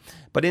companies,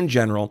 but in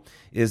general,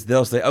 is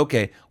they'll say,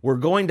 okay, we're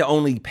going to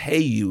only pay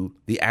you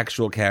the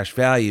actual cash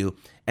value,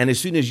 and as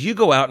soon as you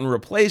go out and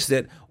replace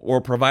it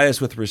or provide us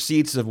with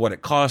receipts of what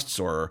it costs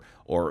or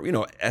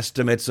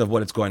estimates of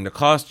what it's going to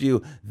cost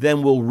you,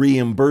 then we'll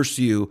reimburse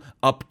you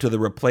up to the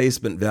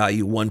replacement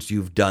value once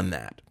you've done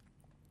that.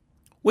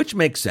 Which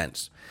makes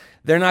sense.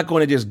 They're not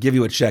going to just give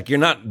you a check. You're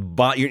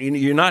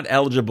not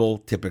eligible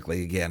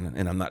typically, again,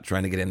 and I'm not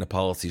trying to get into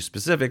policy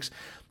specifics,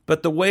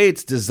 but the way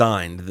it's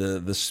designed,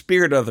 the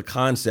spirit of the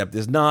concept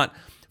is not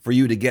for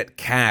you to get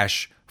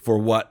cash for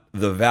what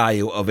the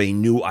value of a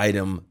new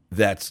item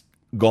that's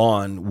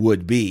gone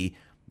would be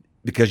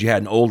because you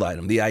had an old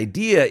item. The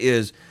idea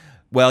is,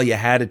 well, you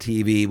had a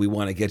TV, we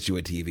want to get you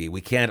a TV. We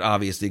can't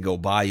obviously go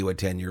buy you a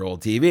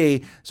 10-year-old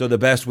TV, so the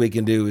best we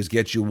can do is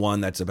get you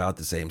one that's about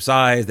the same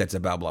size, that's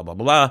about blah, blah,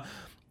 blah,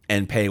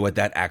 and pay what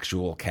that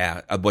actual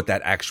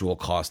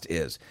cost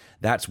is.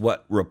 That's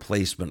what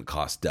replacement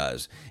cost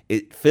does.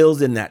 It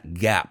fills in that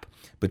gap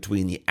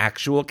between the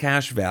actual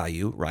cash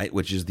value, right,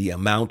 which is the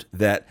amount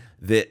that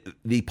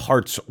the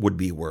parts would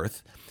be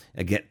worth.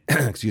 Again,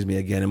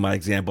 again, in my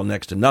example,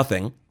 next to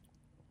nothing,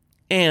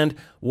 and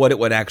what it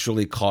would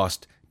actually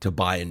cost to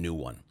buy a new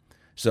one.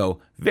 So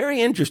very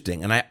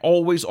interesting. And I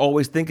always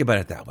think about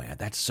it that way.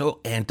 That's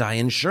so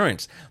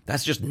anti-insurance.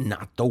 That's just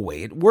not the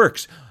way it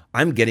works.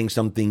 I'm getting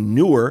something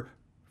newer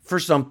for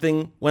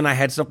something when I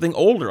had something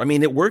older. I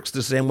mean, it works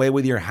the same way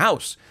with your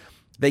house.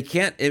 They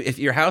can't, if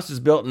your house is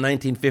built in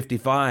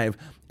 1955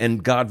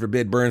 and God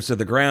forbid burns to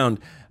the ground,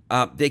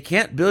 They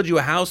can't build you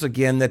a house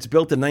again that's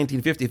built in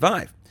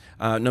 1955.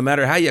 No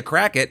matter how you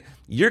crack it,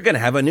 you're going to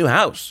have a new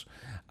house.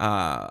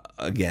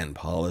 Again,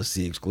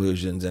 policy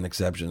exclusions and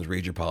exceptions,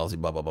 read your policy,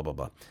 blah, blah, blah, blah,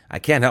 blah. I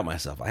can't help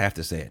myself. I have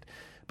to say it.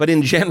 But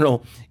in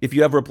general, if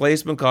you have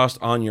replacement costs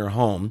on your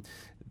home,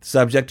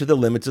 subject to the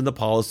limits in the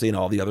policy and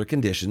all the other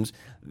conditions,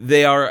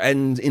 they are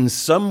in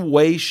some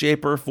way,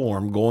 shape, or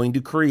form going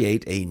to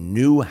create a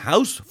new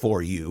house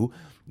for you,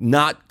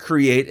 not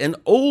create an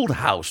old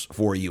house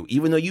for you,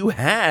 even though you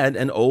had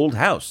an old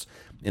house.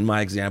 In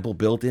my example,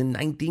 built in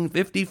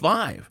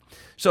 1955.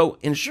 So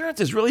insurance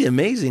is really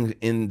amazing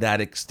in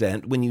that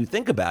extent when you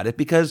think about it,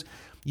 because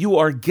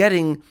you're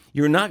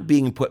not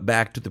being put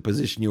back to the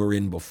position you were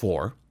in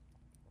before.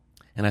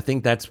 And I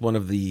think that's one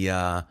of the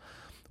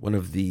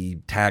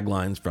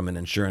taglines from an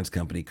insurance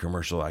company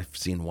commercial I've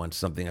seen once,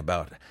 something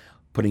about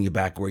putting you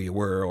back where you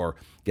were or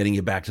getting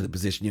you back to the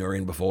position you were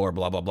in before,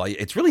 blah, blah, blah.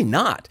 It's really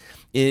not.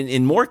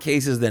 In more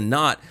cases than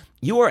not,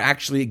 you are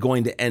actually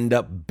going to end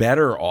up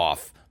better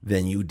off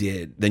than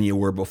you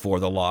were before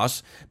the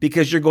loss,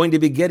 because you're going to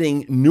be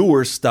getting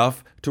newer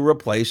stuff to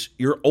replace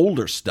your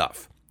older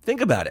stuff.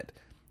 Think about it.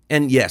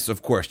 And yes,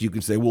 of course, you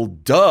can say, well,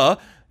 duh,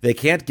 they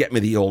can't get me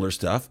the older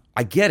stuff.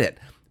 I get it.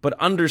 But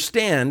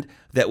understand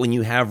that when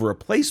you have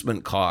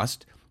replacement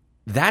cost,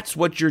 that's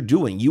what you're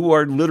doing. You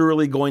are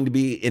literally going to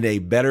be in a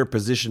better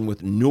position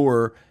with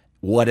newer,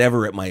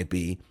 whatever it might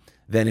be,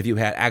 than if you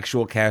had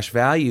actual cash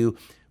value,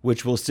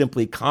 which will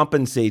simply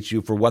compensate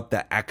you for what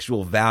the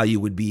actual value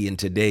would be in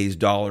today's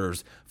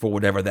dollars for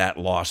whatever that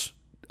loss,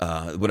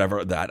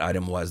 whatever that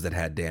item was that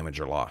had damage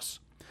or loss.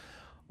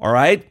 All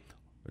right,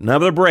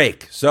 another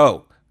break.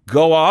 So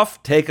go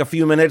off, take a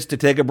few minutes to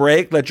take a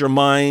break, let your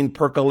mind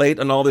percolate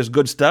on all this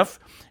good stuff,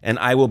 and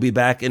I will be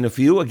back in a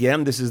few.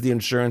 Again, this is the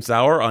Insurance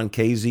Hour on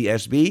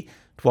KZSB,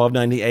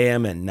 1290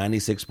 AM and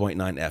 96.9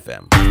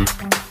 FM.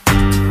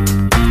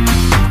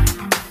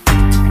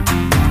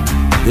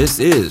 This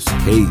is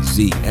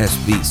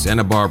KZSB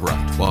Santa Barbara,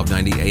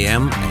 1290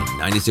 AM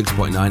and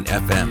 96.9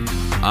 FM.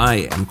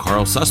 I am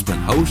Carl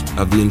Sussman, host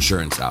of the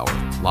Insurance Hour,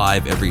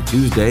 live every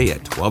Tuesday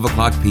at 12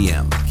 o'clock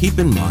p.m. Keep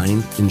in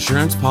mind,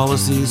 insurance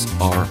policies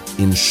are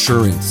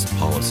insurance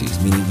policies,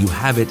 meaning you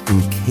have it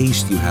in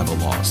case you have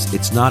a loss.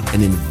 It's not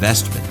an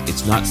investment.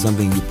 It's not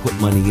something you put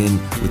money in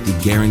with the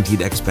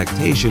guaranteed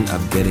expectation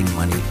of getting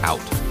money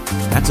out.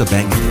 That's a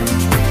bank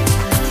account.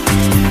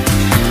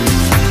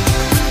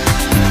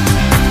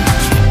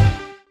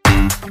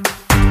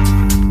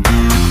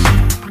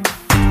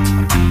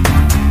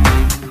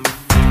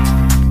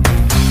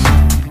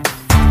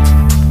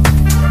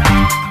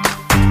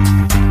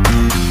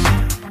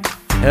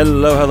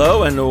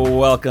 Hello, and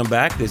welcome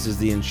back. This is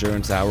the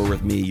Insurance Hour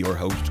with me, your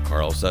host,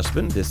 Carl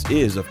Sussman. This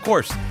is, of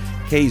course,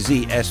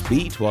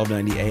 KZSB,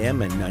 1290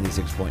 AM and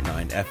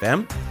 96.9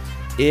 FM.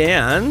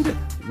 And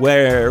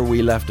where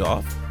we left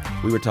off,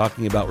 we were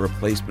talking about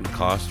replacement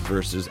cost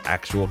versus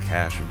actual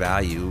cash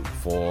value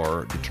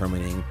for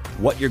determining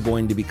what you're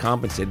going to be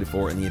compensated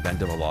for in the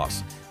event of a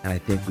loss. And I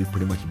think we've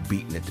pretty much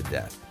beaten it to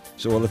death.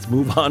 So let's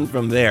move on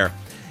from there.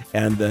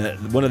 And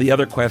one of the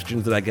other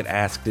questions that I get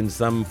asked in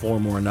some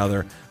form or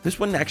another, this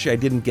one actually I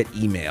didn't get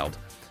emailed,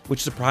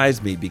 which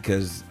surprised me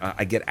because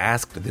I get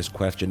asked this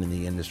question in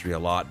the industry a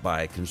lot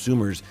by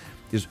consumers,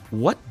 is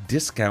what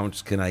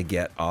discounts can I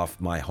get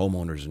off my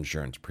homeowner's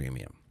insurance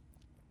premium?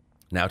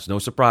 Now, it's no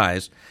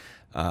surprise.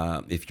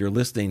 If you're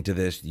listening to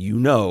this, you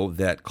know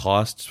that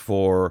costs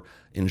for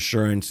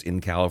insurance in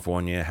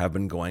California have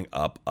been going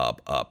up,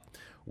 up, up.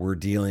 We're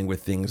dealing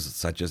with things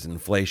such as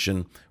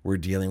inflation. We're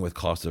dealing with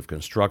cost of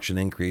construction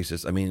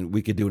increases. I mean,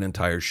 we could do an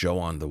entire show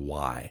on the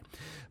why.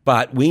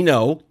 But we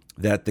know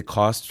that the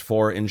costs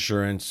for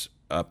insurance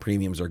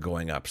premiums are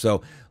going up.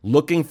 So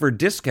looking for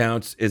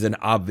discounts is an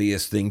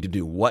obvious thing to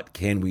do. What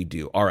can we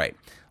do? All right,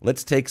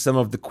 let's take some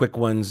of the quick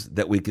ones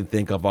that we can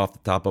think of off the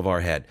top of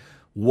our head.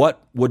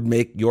 What would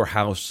make your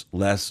house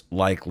less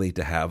likely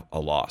to have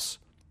a loss?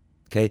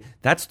 Okay,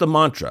 that's the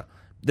mantra.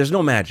 There's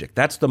no magic.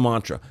 That's the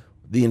mantra.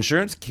 The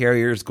insurance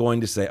carrier is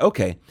going to say,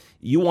 okay,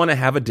 you want to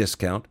have a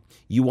discount.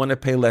 You want to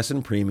pay less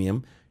in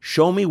premium.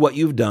 Show me what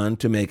you've done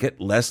to make it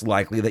less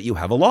likely that you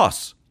have a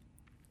loss.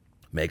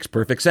 Makes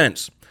perfect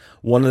sense.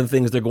 One of the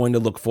things they're going to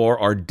look for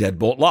are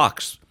deadbolt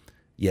locks.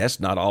 Yes,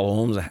 not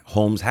all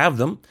homes have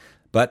them,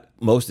 but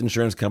most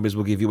insurance companies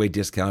will give you a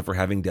discount for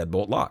having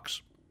deadbolt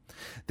locks.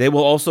 They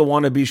will also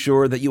want to be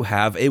sure that you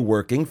have a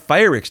working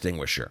fire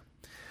extinguisher.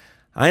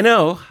 I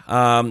know,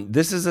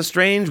 this is a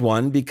strange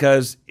one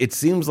because it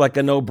seems like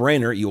a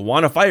no-brainer. You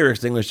want a fire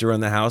extinguisher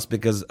in the house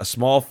because a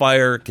small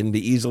fire can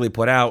be easily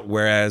put out,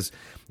 whereas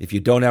if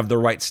you don't have the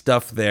right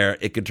stuff there,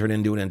 it could turn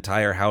into an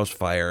entire house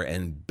fire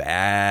and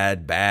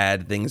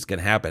bad things can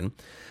happen.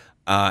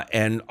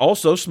 And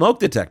also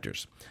smoke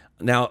detectors.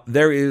 Now,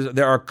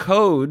 there are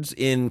codes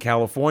in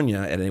California,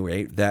 at any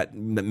rate, that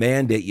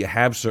mandate you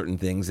have certain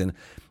things, and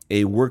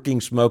a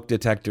working smoke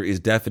detector is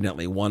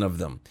definitely one of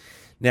them.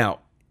 Now,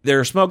 there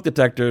are smoke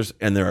detectors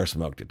and there are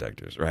smoke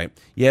detectors, right?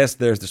 Yes,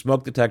 there's the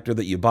smoke detector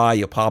that you buy,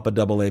 you pop a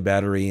AA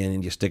battery in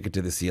and you stick it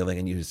to the ceiling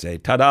and you say,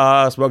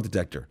 ta-da, smoke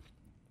detector.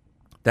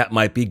 That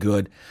might be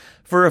good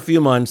for a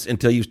few months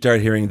until you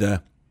start hearing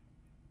the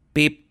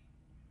beep,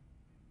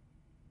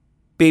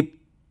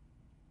 beep,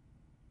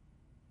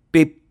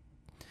 beep,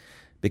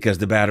 because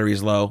the battery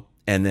is low.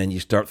 And then you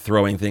start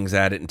throwing things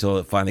at it until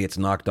it finally gets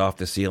knocked off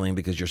the ceiling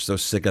because you're so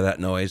sick of that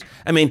noise.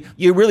 I mean,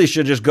 you really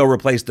should just go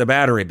replace the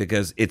battery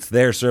because it's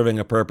there serving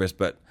a purpose.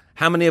 But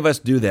how many of us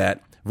do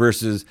that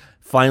versus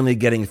finally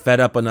getting fed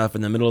up enough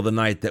in the middle of the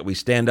night that we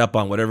stand up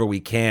on whatever we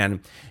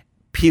can,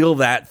 peel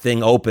that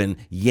thing open,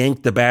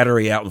 yank the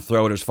battery out and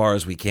throw it as far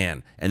as we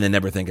can, and then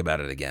never think about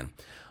it again?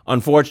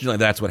 Unfortunately,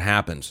 that's what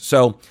happens.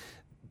 So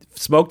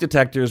smoke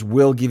detectors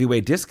will give you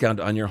a discount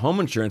on your home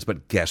insurance,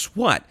 but guess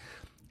what?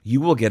 You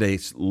will get a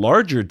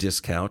larger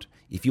discount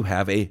if you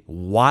have a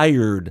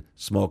wired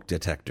smoke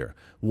detector,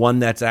 one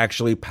that's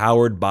actually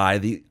powered by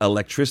the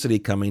electricity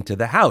coming to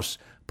the house,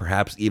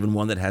 perhaps even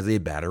one that has a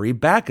battery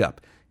backup.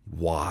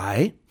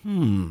 Why?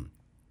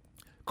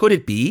 Could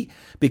it be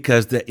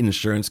because the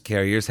insurance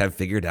carriers have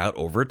figured out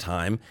over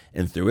time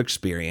and through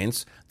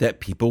experience that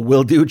people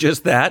will do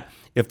just that?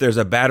 If there's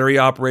a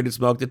battery-operated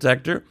smoke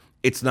detector,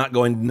 it's not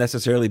going to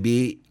necessarily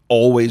be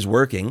always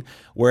working,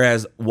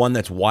 whereas one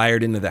that's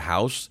wired into the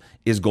house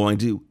is going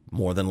to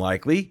more than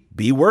likely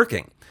be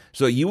working.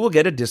 So you will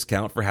get a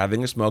discount for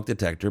having a smoke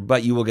detector,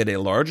 but you will get a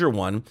larger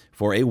one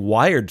for a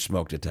wired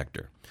smoke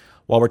detector.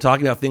 While we're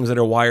talking about things that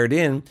are wired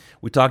in,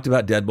 we talked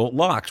about deadbolt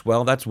locks.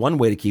 Well, that's one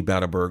way to keep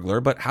out a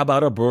burglar, but how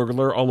about a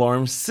burglar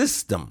alarm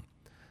system?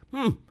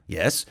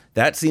 Yes,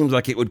 that seems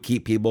like it would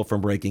keep people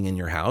from breaking in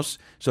your house,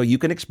 so you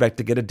can expect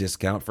to get a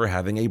discount for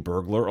having a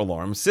burglar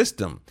alarm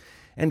system.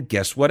 And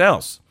guess what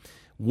else?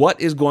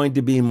 What is going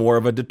to be more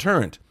of a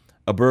deterrent?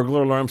 A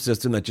burglar alarm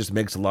system that just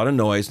makes a lot of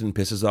noise and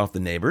pisses off the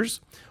neighbors,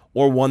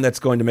 or one that's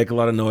going to make a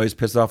lot of noise,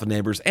 piss off the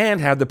neighbors,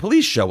 and have the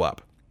police show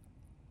up?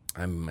 It's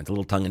a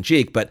little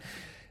tongue-in-cheek, but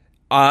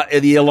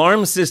the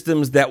alarm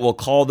systems that will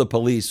call the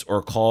police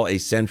or call a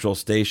central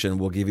station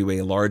will give you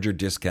a larger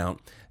discount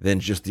than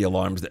just the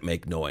alarms that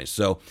make noise.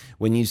 So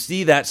when you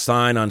see that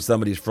sign on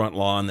somebody's front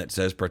lawn that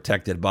says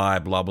protected by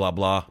blah, blah,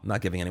 blah, I'm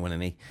not giving anyone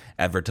any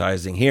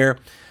advertising here,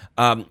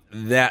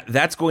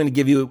 that's going to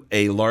give you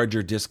a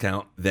larger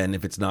discount than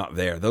if it's not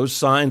there. Those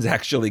signs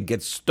actually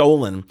get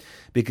stolen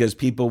because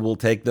people will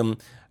take them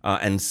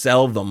and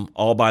sell them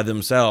all by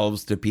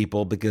themselves to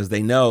people because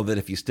they know that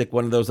if you stick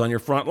one of those on your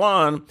front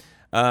lawn,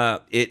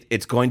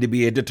 it's going to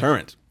be a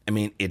deterrent. I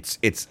mean, it's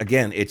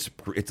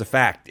a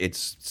fact.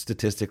 It's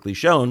statistically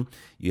shown.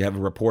 You have a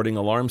reporting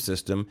alarm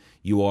system,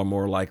 you are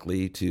more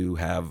likely to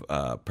have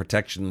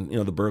protection.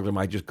 The burglar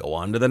might just go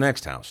on to the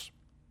next house.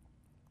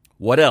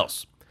 What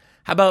else?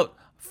 How about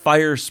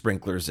fire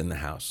sprinklers in the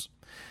house?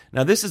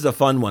 Now, this is a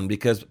fun one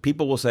because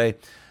people will say,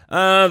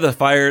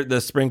 the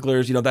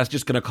sprinklers, that's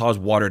just going to cause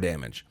water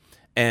damage.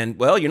 And,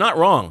 well, you're not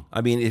wrong. I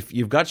mean, if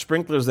you've got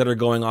sprinklers that are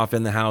going off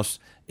in the house,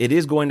 it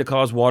is going to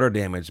cause water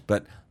damage.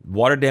 But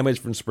water damage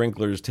from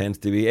sprinklers tends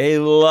to be a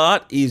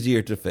lot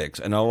easier to fix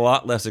and a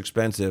lot less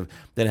expensive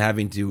than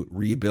having to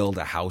rebuild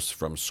a house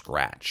from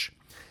scratch.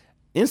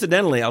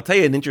 Incidentally, I'll tell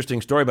you an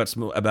interesting story about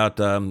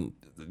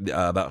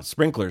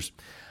sprinklers.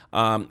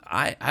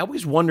 I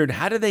always wondered,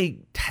 how do they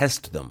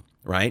test them,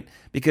 right?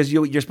 Because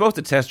you're supposed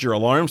to test your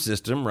alarm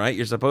system, right?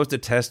 You're supposed to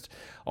test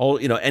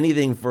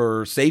anything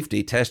for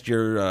safety, test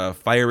your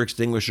fire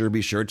extinguisher,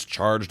 be sure it's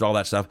charged, all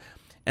that stuff.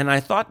 And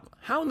I thought,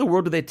 how in the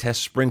world do they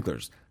test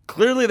sprinklers?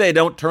 Clearly they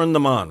don't turn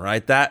them on,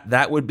 right?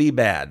 That would be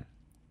bad.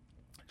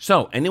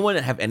 So anyone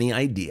have any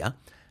idea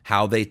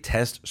how they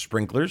test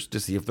sprinklers to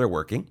see if they're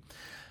working?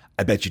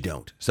 I bet you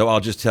don't. So I'll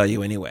just tell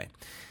you anyway.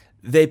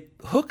 They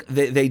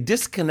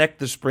disconnect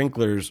the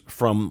sprinklers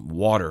from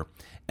water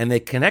and they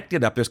connect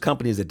it up. There's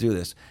companies that do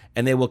this,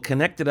 and they will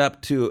connect it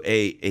up to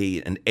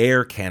an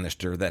air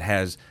canister that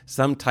has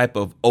some type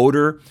of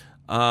odor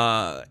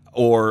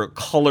or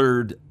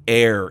colored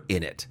air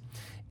in it.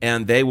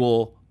 And they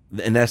will,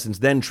 in essence,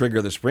 then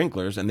trigger the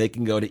sprinklers, and they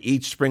can go to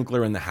each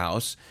sprinkler in the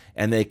house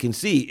and they can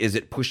see, is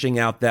it pushing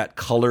out that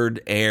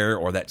colored air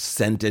or that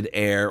scented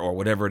air or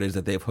whatever it is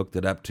that they've hooked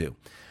it up to.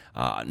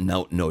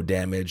 No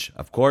damage,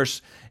 of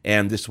course,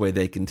 and this way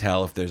they can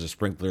tell if there's a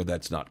sprinkler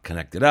that's not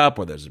connected up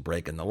or there's a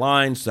break in the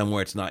line,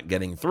 somewhere it's not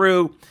getting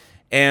through,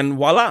 and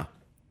voila.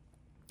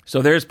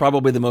 So there's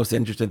probably the most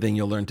interesting thing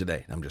you'll learn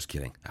today. I'm just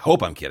kidding. I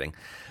hope I'm kidding.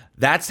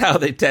 That's how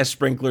they test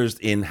sprinklers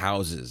in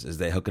houses, is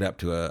they hook it up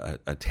to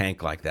a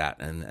tank like that,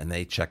 and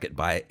they check it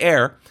by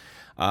air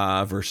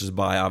versus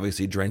by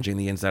obviously drenching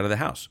the inside of the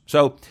house.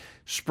 So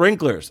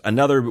sprinklers,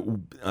 another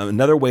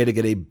way to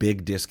get a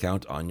big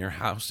discount on your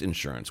house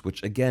insurance,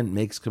 which again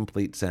makes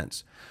complete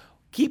sense.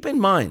 Keep in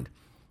mind,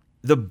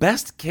 the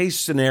best case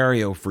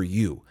scenario for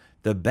you,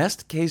 the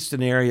best case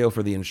scenario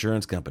for the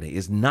insurance company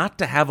is not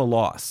to have a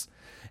loss.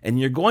 And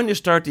you're going to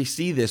start to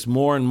see this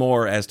more and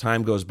more as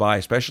time goes by,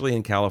 especially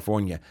in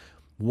California.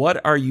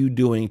 What are you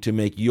doing to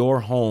make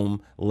your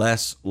home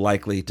less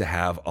likely to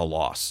have a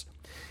loss?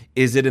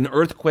 Is it an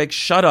earthquake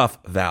shutoff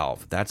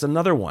valve? That's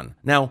another one.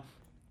 Now,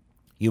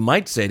 you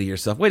might say to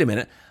yourself, wait a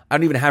minute, I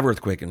don't even have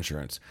earthquake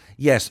insurance.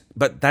 Yes,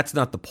 but that's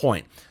not the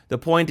point. The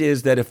point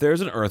is that if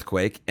there's an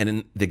earthquake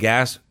and the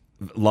gas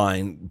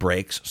line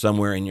breaks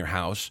somewhere in your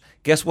house,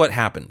 guess what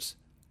happens?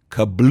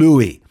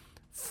 Kablooey,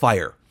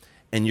 fire.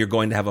 And you're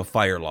going to have a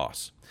fire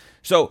loss.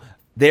 So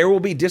there will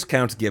be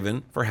discounts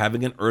given for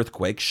having an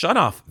earthquake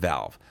shutoff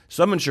valve.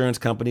 Some insurance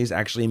companies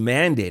actually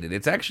mandate it.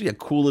 It's actually a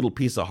cool little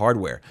piece of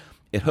hardware.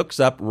 It hooks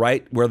up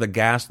right where the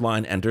gas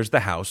line enters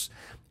the house,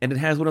 and it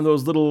has one of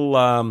those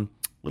little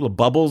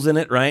bubbles in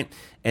it, right?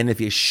 And if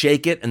you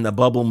shake it and the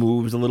bubble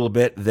moves a little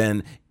bit,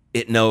 then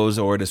it knows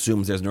or it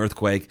assumes there's an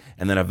earthquake,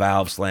 and then a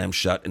valve slams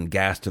shut and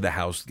gas to the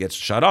house gets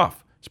shut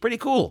off. It's pretty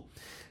cool.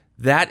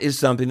 That is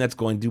something that's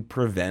going to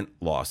prevent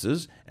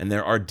losses, and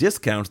there are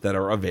discounts that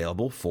are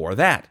available for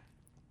that.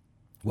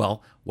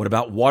 Well, what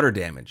about water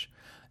damage?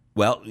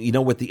 Well,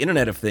 with the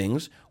Internet of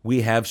Things,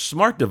 we have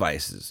smart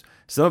devices.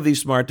 Some of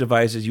these smart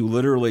devices, you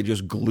literally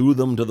just glue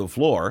them to the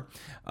floor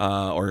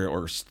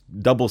or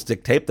double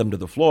stick tape them to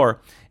the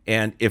floor.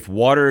 And if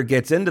water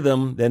gets into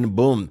them, then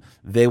boom,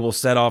 they will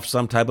set off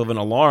some type of an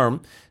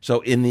alarm.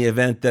 So in the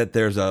event that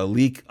there's a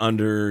leak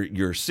under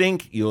your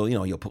sink,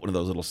 you'll put one of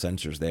those little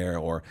sensors there,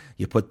 or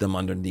you put them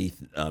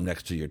underneath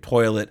next to your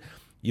toilet.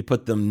 You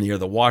put them near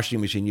the washing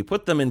machine. You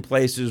put them in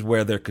places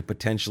where there could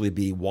potentially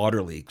be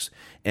water leaks.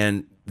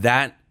 And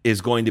that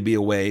is going to be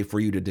a way for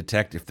you to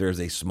detect if there's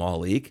a small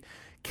leak,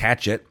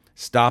 catch it,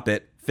 stop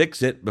it,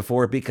 fix it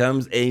before it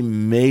becomes a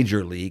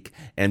major leak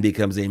and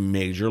becomes a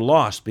major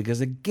loss.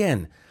 Because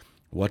again,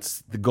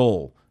 what's the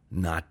goal?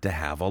 Not to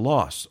have a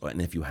loss.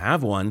 And if you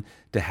have one,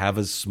 to have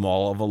as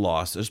small of a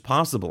loss as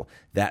possible.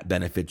 That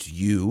benefits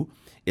you.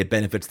 It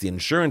benefits the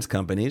insurance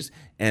companies.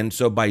 And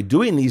so by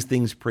doing these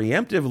things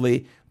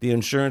preemptively, the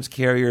insurance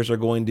carriers are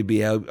going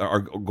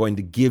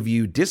to give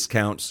you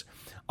discounts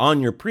on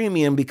your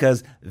premium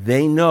because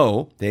they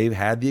know, they've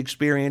had the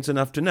experience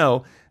enough to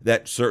know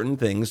that certain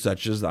things,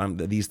 such as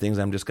these things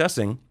I'm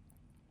discussing,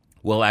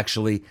 will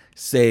actually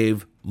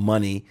save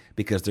money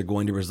because they're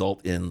going to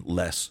result in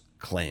less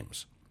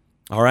claims.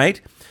 All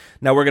right.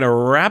 Now we're going to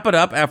wrap it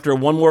up after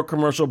one more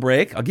commercial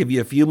break. I'll give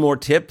you a few more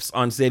tips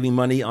on saving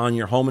money on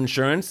your home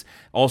insurance.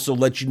 Also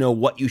let you know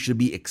what you should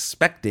be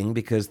expecting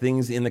because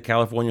things in the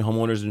California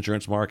homeowners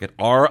insurance market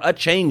are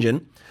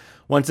a-changin'.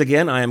 Once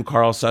again, I am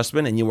Carl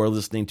Sussman, and you are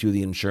listening to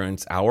the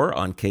Insurance Hour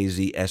on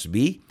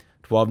KZSB,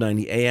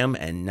 1290 AM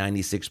and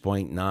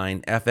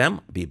 96.9 FM.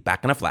 I'll be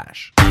back in a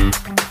flash.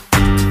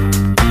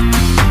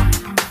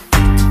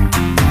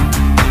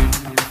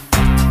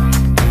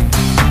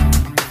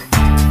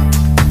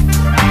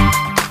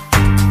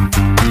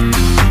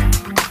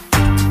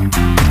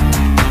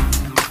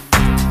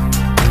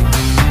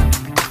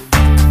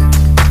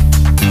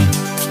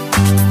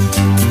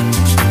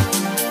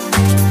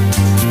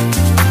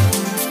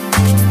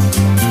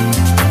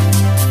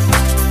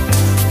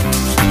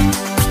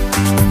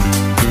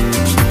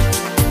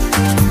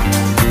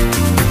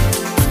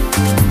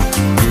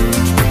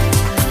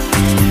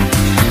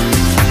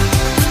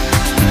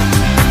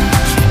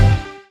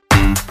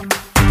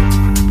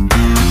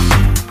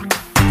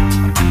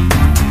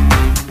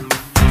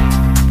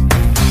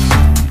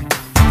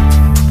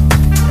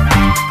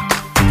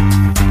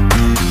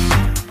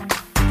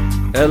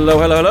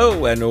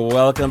 Hello, and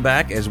welcome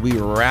back as we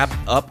wrap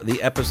up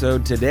the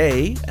episode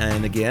today.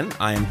 And again,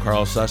 I am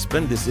Carl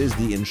Sussman. This is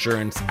the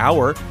Insurance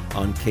Hour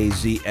on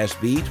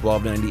KZSB,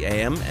 1290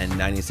 AM and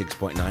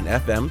 96.9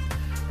 FM.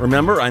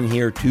 Remember, I'm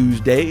here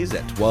Tuesdays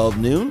at 12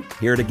 noon,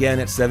 here again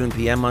at 7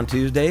 p.m. on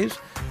Tuesdays.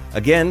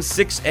 Again,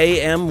 6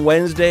 a.m.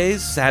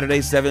 Wednesdays,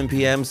 Saturday 7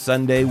 p.m.,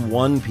 Sunday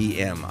 1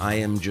 p.m. I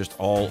am just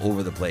all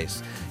over the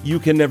place. You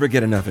can never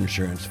get enough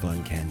insurance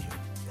fun, can you?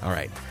 All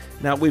right.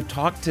 Now, we've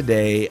talked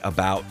today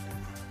about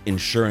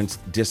insurance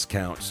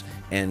discounts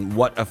and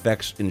what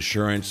affects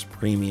insurance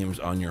premiums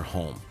on your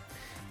home.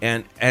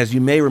 And as you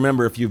may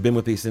remember, if you've been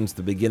with me since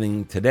the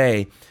beginning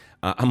today,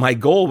 my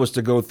goal was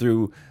to go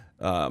through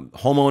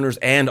homeowners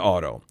and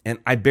auto, and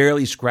I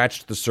barely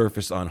scratched the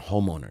surface on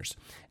homeowners.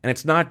 And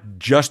it's not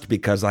just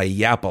because I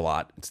yap a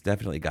lot. It's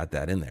definitely got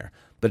that in there.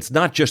 But it's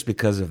not just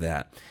because of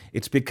that.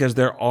 It's because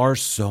there are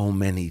so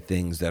many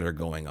things that are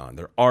going on.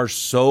 There is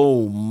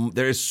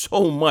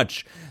so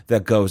much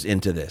that goes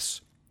into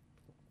this.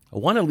 I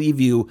want to leave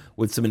you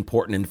with some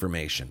important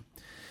information.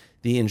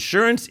 The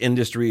insurance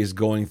industry is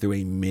going through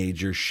a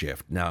major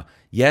shift. Now,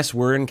 yes,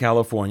 we're in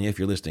California, if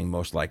you're listening,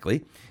 most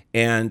likely,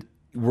 and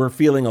we're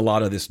feeling a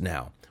lot of this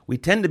now. We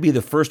tend to be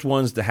the first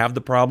ones to have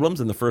the problems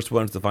and the first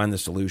ones to find the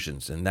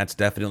solutions, and that's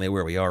definitely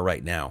where we are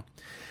right now.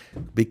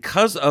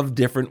 Because of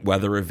different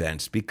weather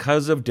events,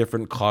 because of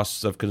different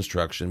costs of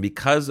construction,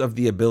 because of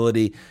the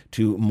ability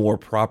to more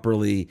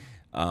properly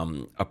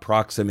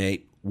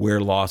approximate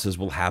where losses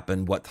will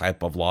happen, what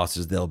type of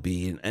losses there'll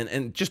be,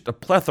 and just a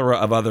plethora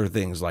of other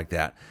things like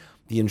that.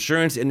 The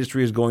insurance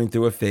industry is going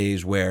through a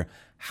phase where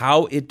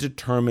how it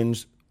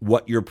determines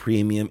what your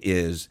premium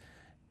is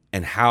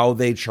and how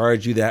they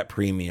charge you that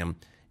premium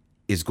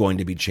is going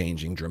to be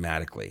changing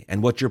dramatically.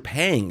 And what you're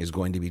paying is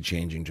going to be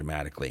changing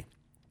dramatically.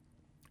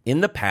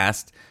 In the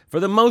past, for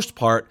the most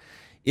part,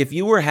 if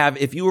you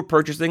were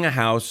purchasing a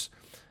house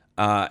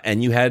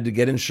and you had to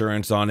get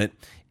insurance on it,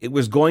 it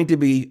was going to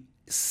be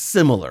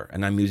similar,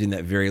 and I'm using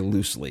that very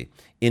loosely,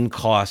 in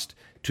cost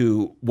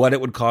to what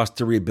it would cost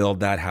to rebuild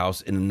that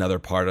house in another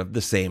part of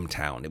the same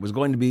town. It was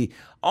going to be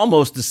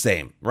almost the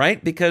same,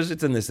 right? Because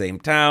it's in the same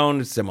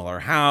town, it's a similar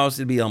house,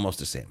 it'd be almost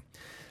the same.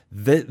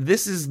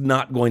 This is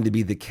not going to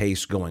be the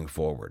case going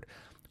forward.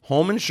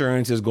 Home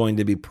insurance is going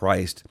to be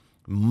priced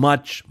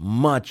much,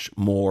 much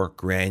more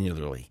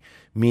granularly,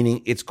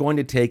 meaning it's going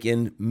to take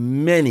in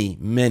many,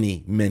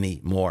 many,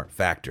 many more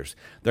factors.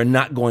 They're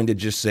not going to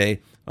just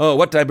say, oh,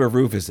 what type of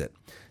roof is it?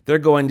 They're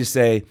going to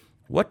say,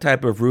 what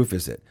type of roof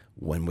is it?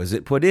 When was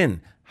it put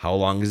in? How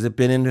long has it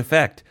been in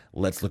effect?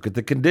 Let's look at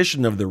the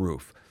condition of the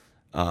roof.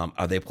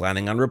 Are they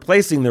planning on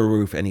replacing the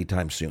roof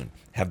anytime soon?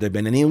 Have there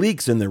been any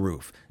leaks in the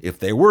roof? If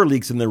there were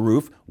leaks in the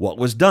roof, what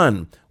was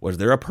done? Was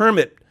there a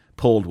permit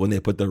pulled when they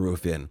put the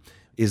roof in?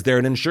 Is there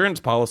an insurance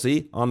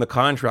policy on the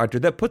contractor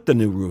that put the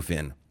new roof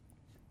in?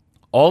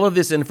 All of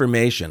this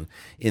information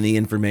in the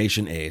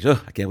information age, I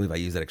can't believe I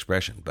use that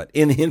expression, but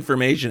in the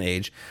information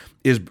age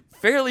is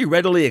fairly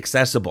readily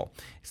accessible.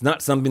 It's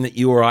not something that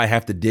you or I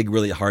have to dig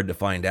really hard to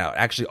find out.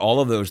 Actually, all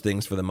of those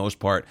things, for the most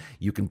part,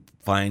 you can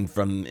find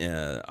from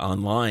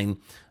online,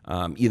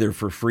 either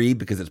for free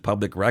because it's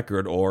public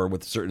record or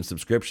with certain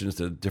subscriptions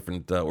to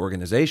different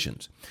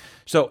organizations.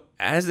 So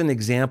as an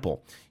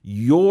example,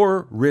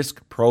 your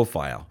risk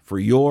profile for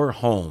your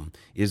home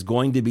is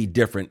going to be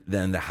different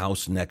than the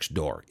house next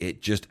door.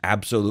 It just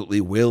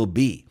absolutely will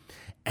be.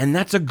 And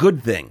that's a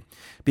good thing.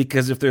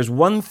 Because if there's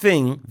one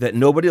thing that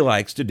nobody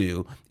likes to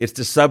do, it's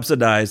to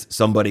subsidize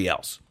somebody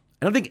else.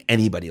 I don't think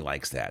anybody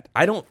likes that.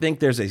 I don't think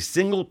there's a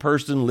single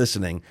person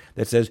listening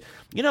that says,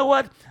 you know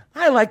what,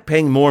 I like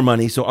paying more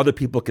money so other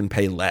people can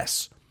pay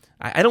less.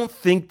 I don't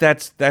think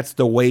that's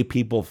the way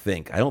people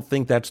think. I don't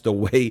think that's the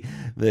way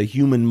the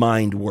human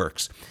mind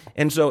works.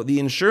 And so the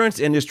insurance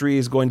industry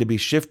is going to be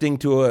shifting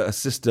to a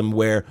system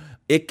where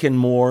it can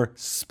more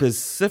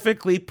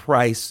specifically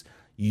price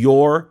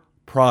your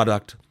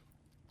product,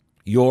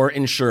 your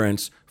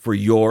insurance for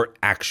your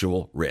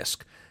actual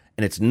risk.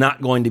 And it's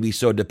not going to be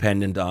so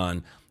dependent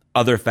on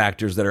other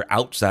factors that are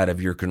outside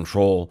of your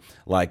control,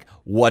 like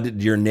what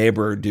did your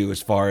neighbor do as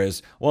far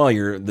as, well,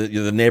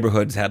 the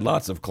neighborhood's had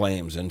lots of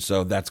claims, and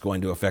so that's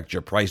going to affect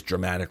your price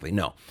dramatically.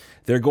 No,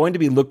 they're going to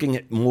be looking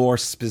at more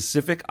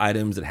specific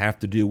items that have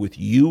to do with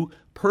you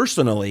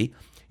personally,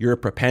 your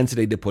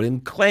propensity to put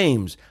in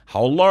claims.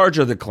 How large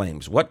are the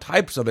claims? What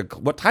type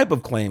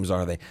of claims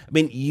are they? I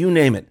mean, you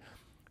name it.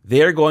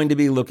 They're going to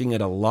be looking at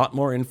a lot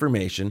more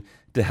information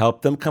to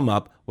help them come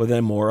up with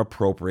a more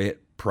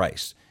appropriate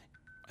price.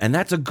 And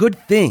that's a good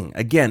thing.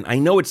 Again, I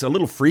know it's a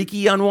little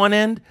freaky on one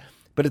end,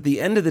 but at the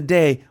end of the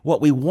day,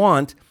 what we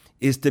want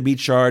is to be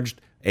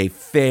charged a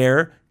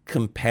fair,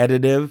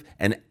 competitive,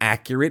 and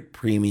accurate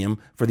premium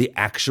for the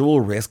actual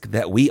risk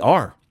that we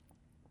are.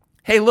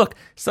 Hey, look,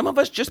 some of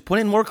us just put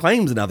in more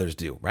claims than others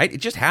do, right? It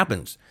just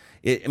happens.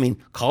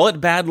 Call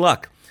it bad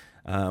luck.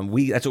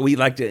 That's what we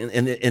like to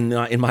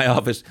in my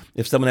office.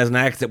 If someone has an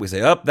accident, we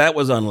say, "Oh, that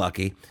was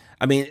unlucky."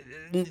 I mean,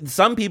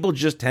 some people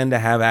just tend to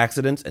have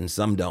accidents and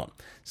some don't.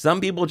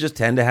 Some people just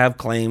tend to have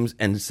claims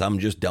and some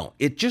just don't.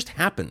 It just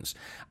happens.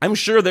 I'm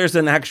sure there's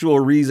an actual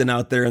reason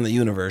out there in the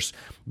universe,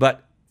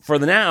 but for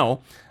the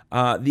now,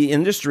 the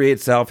industry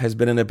itself has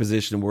been in a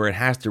position where it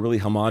has to really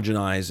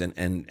homogenize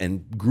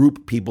and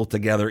group people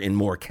together in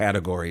more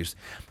categories.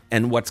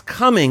 And what's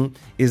coming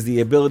is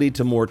the ability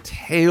to more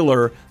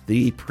tailor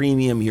the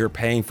premium you're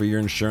paying for your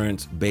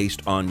insurance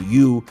based on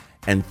you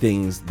and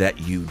things that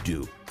you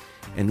do.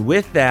 And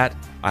with that,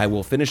 I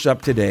will finish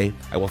up today.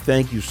 I will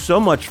thank you so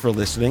much for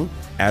listening.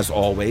 As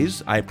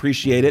always, I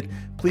appreciate it.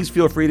 Please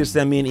feel free to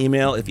send me an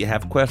email if you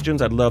have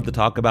questions. I'd love to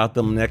talk about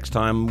them next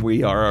time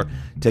we are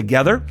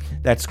together.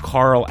 That's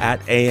Carl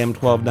at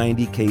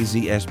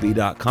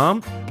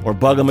am1290kzsb.com, or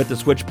bug them at the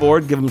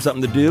switchboard. Give them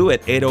something to do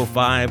at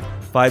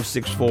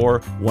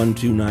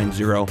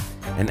 805-564-1290.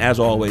 And as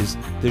always,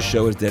 this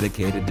show is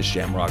dedicated to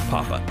Shamrock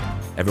Papa.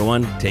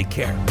 Everyone, take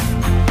care.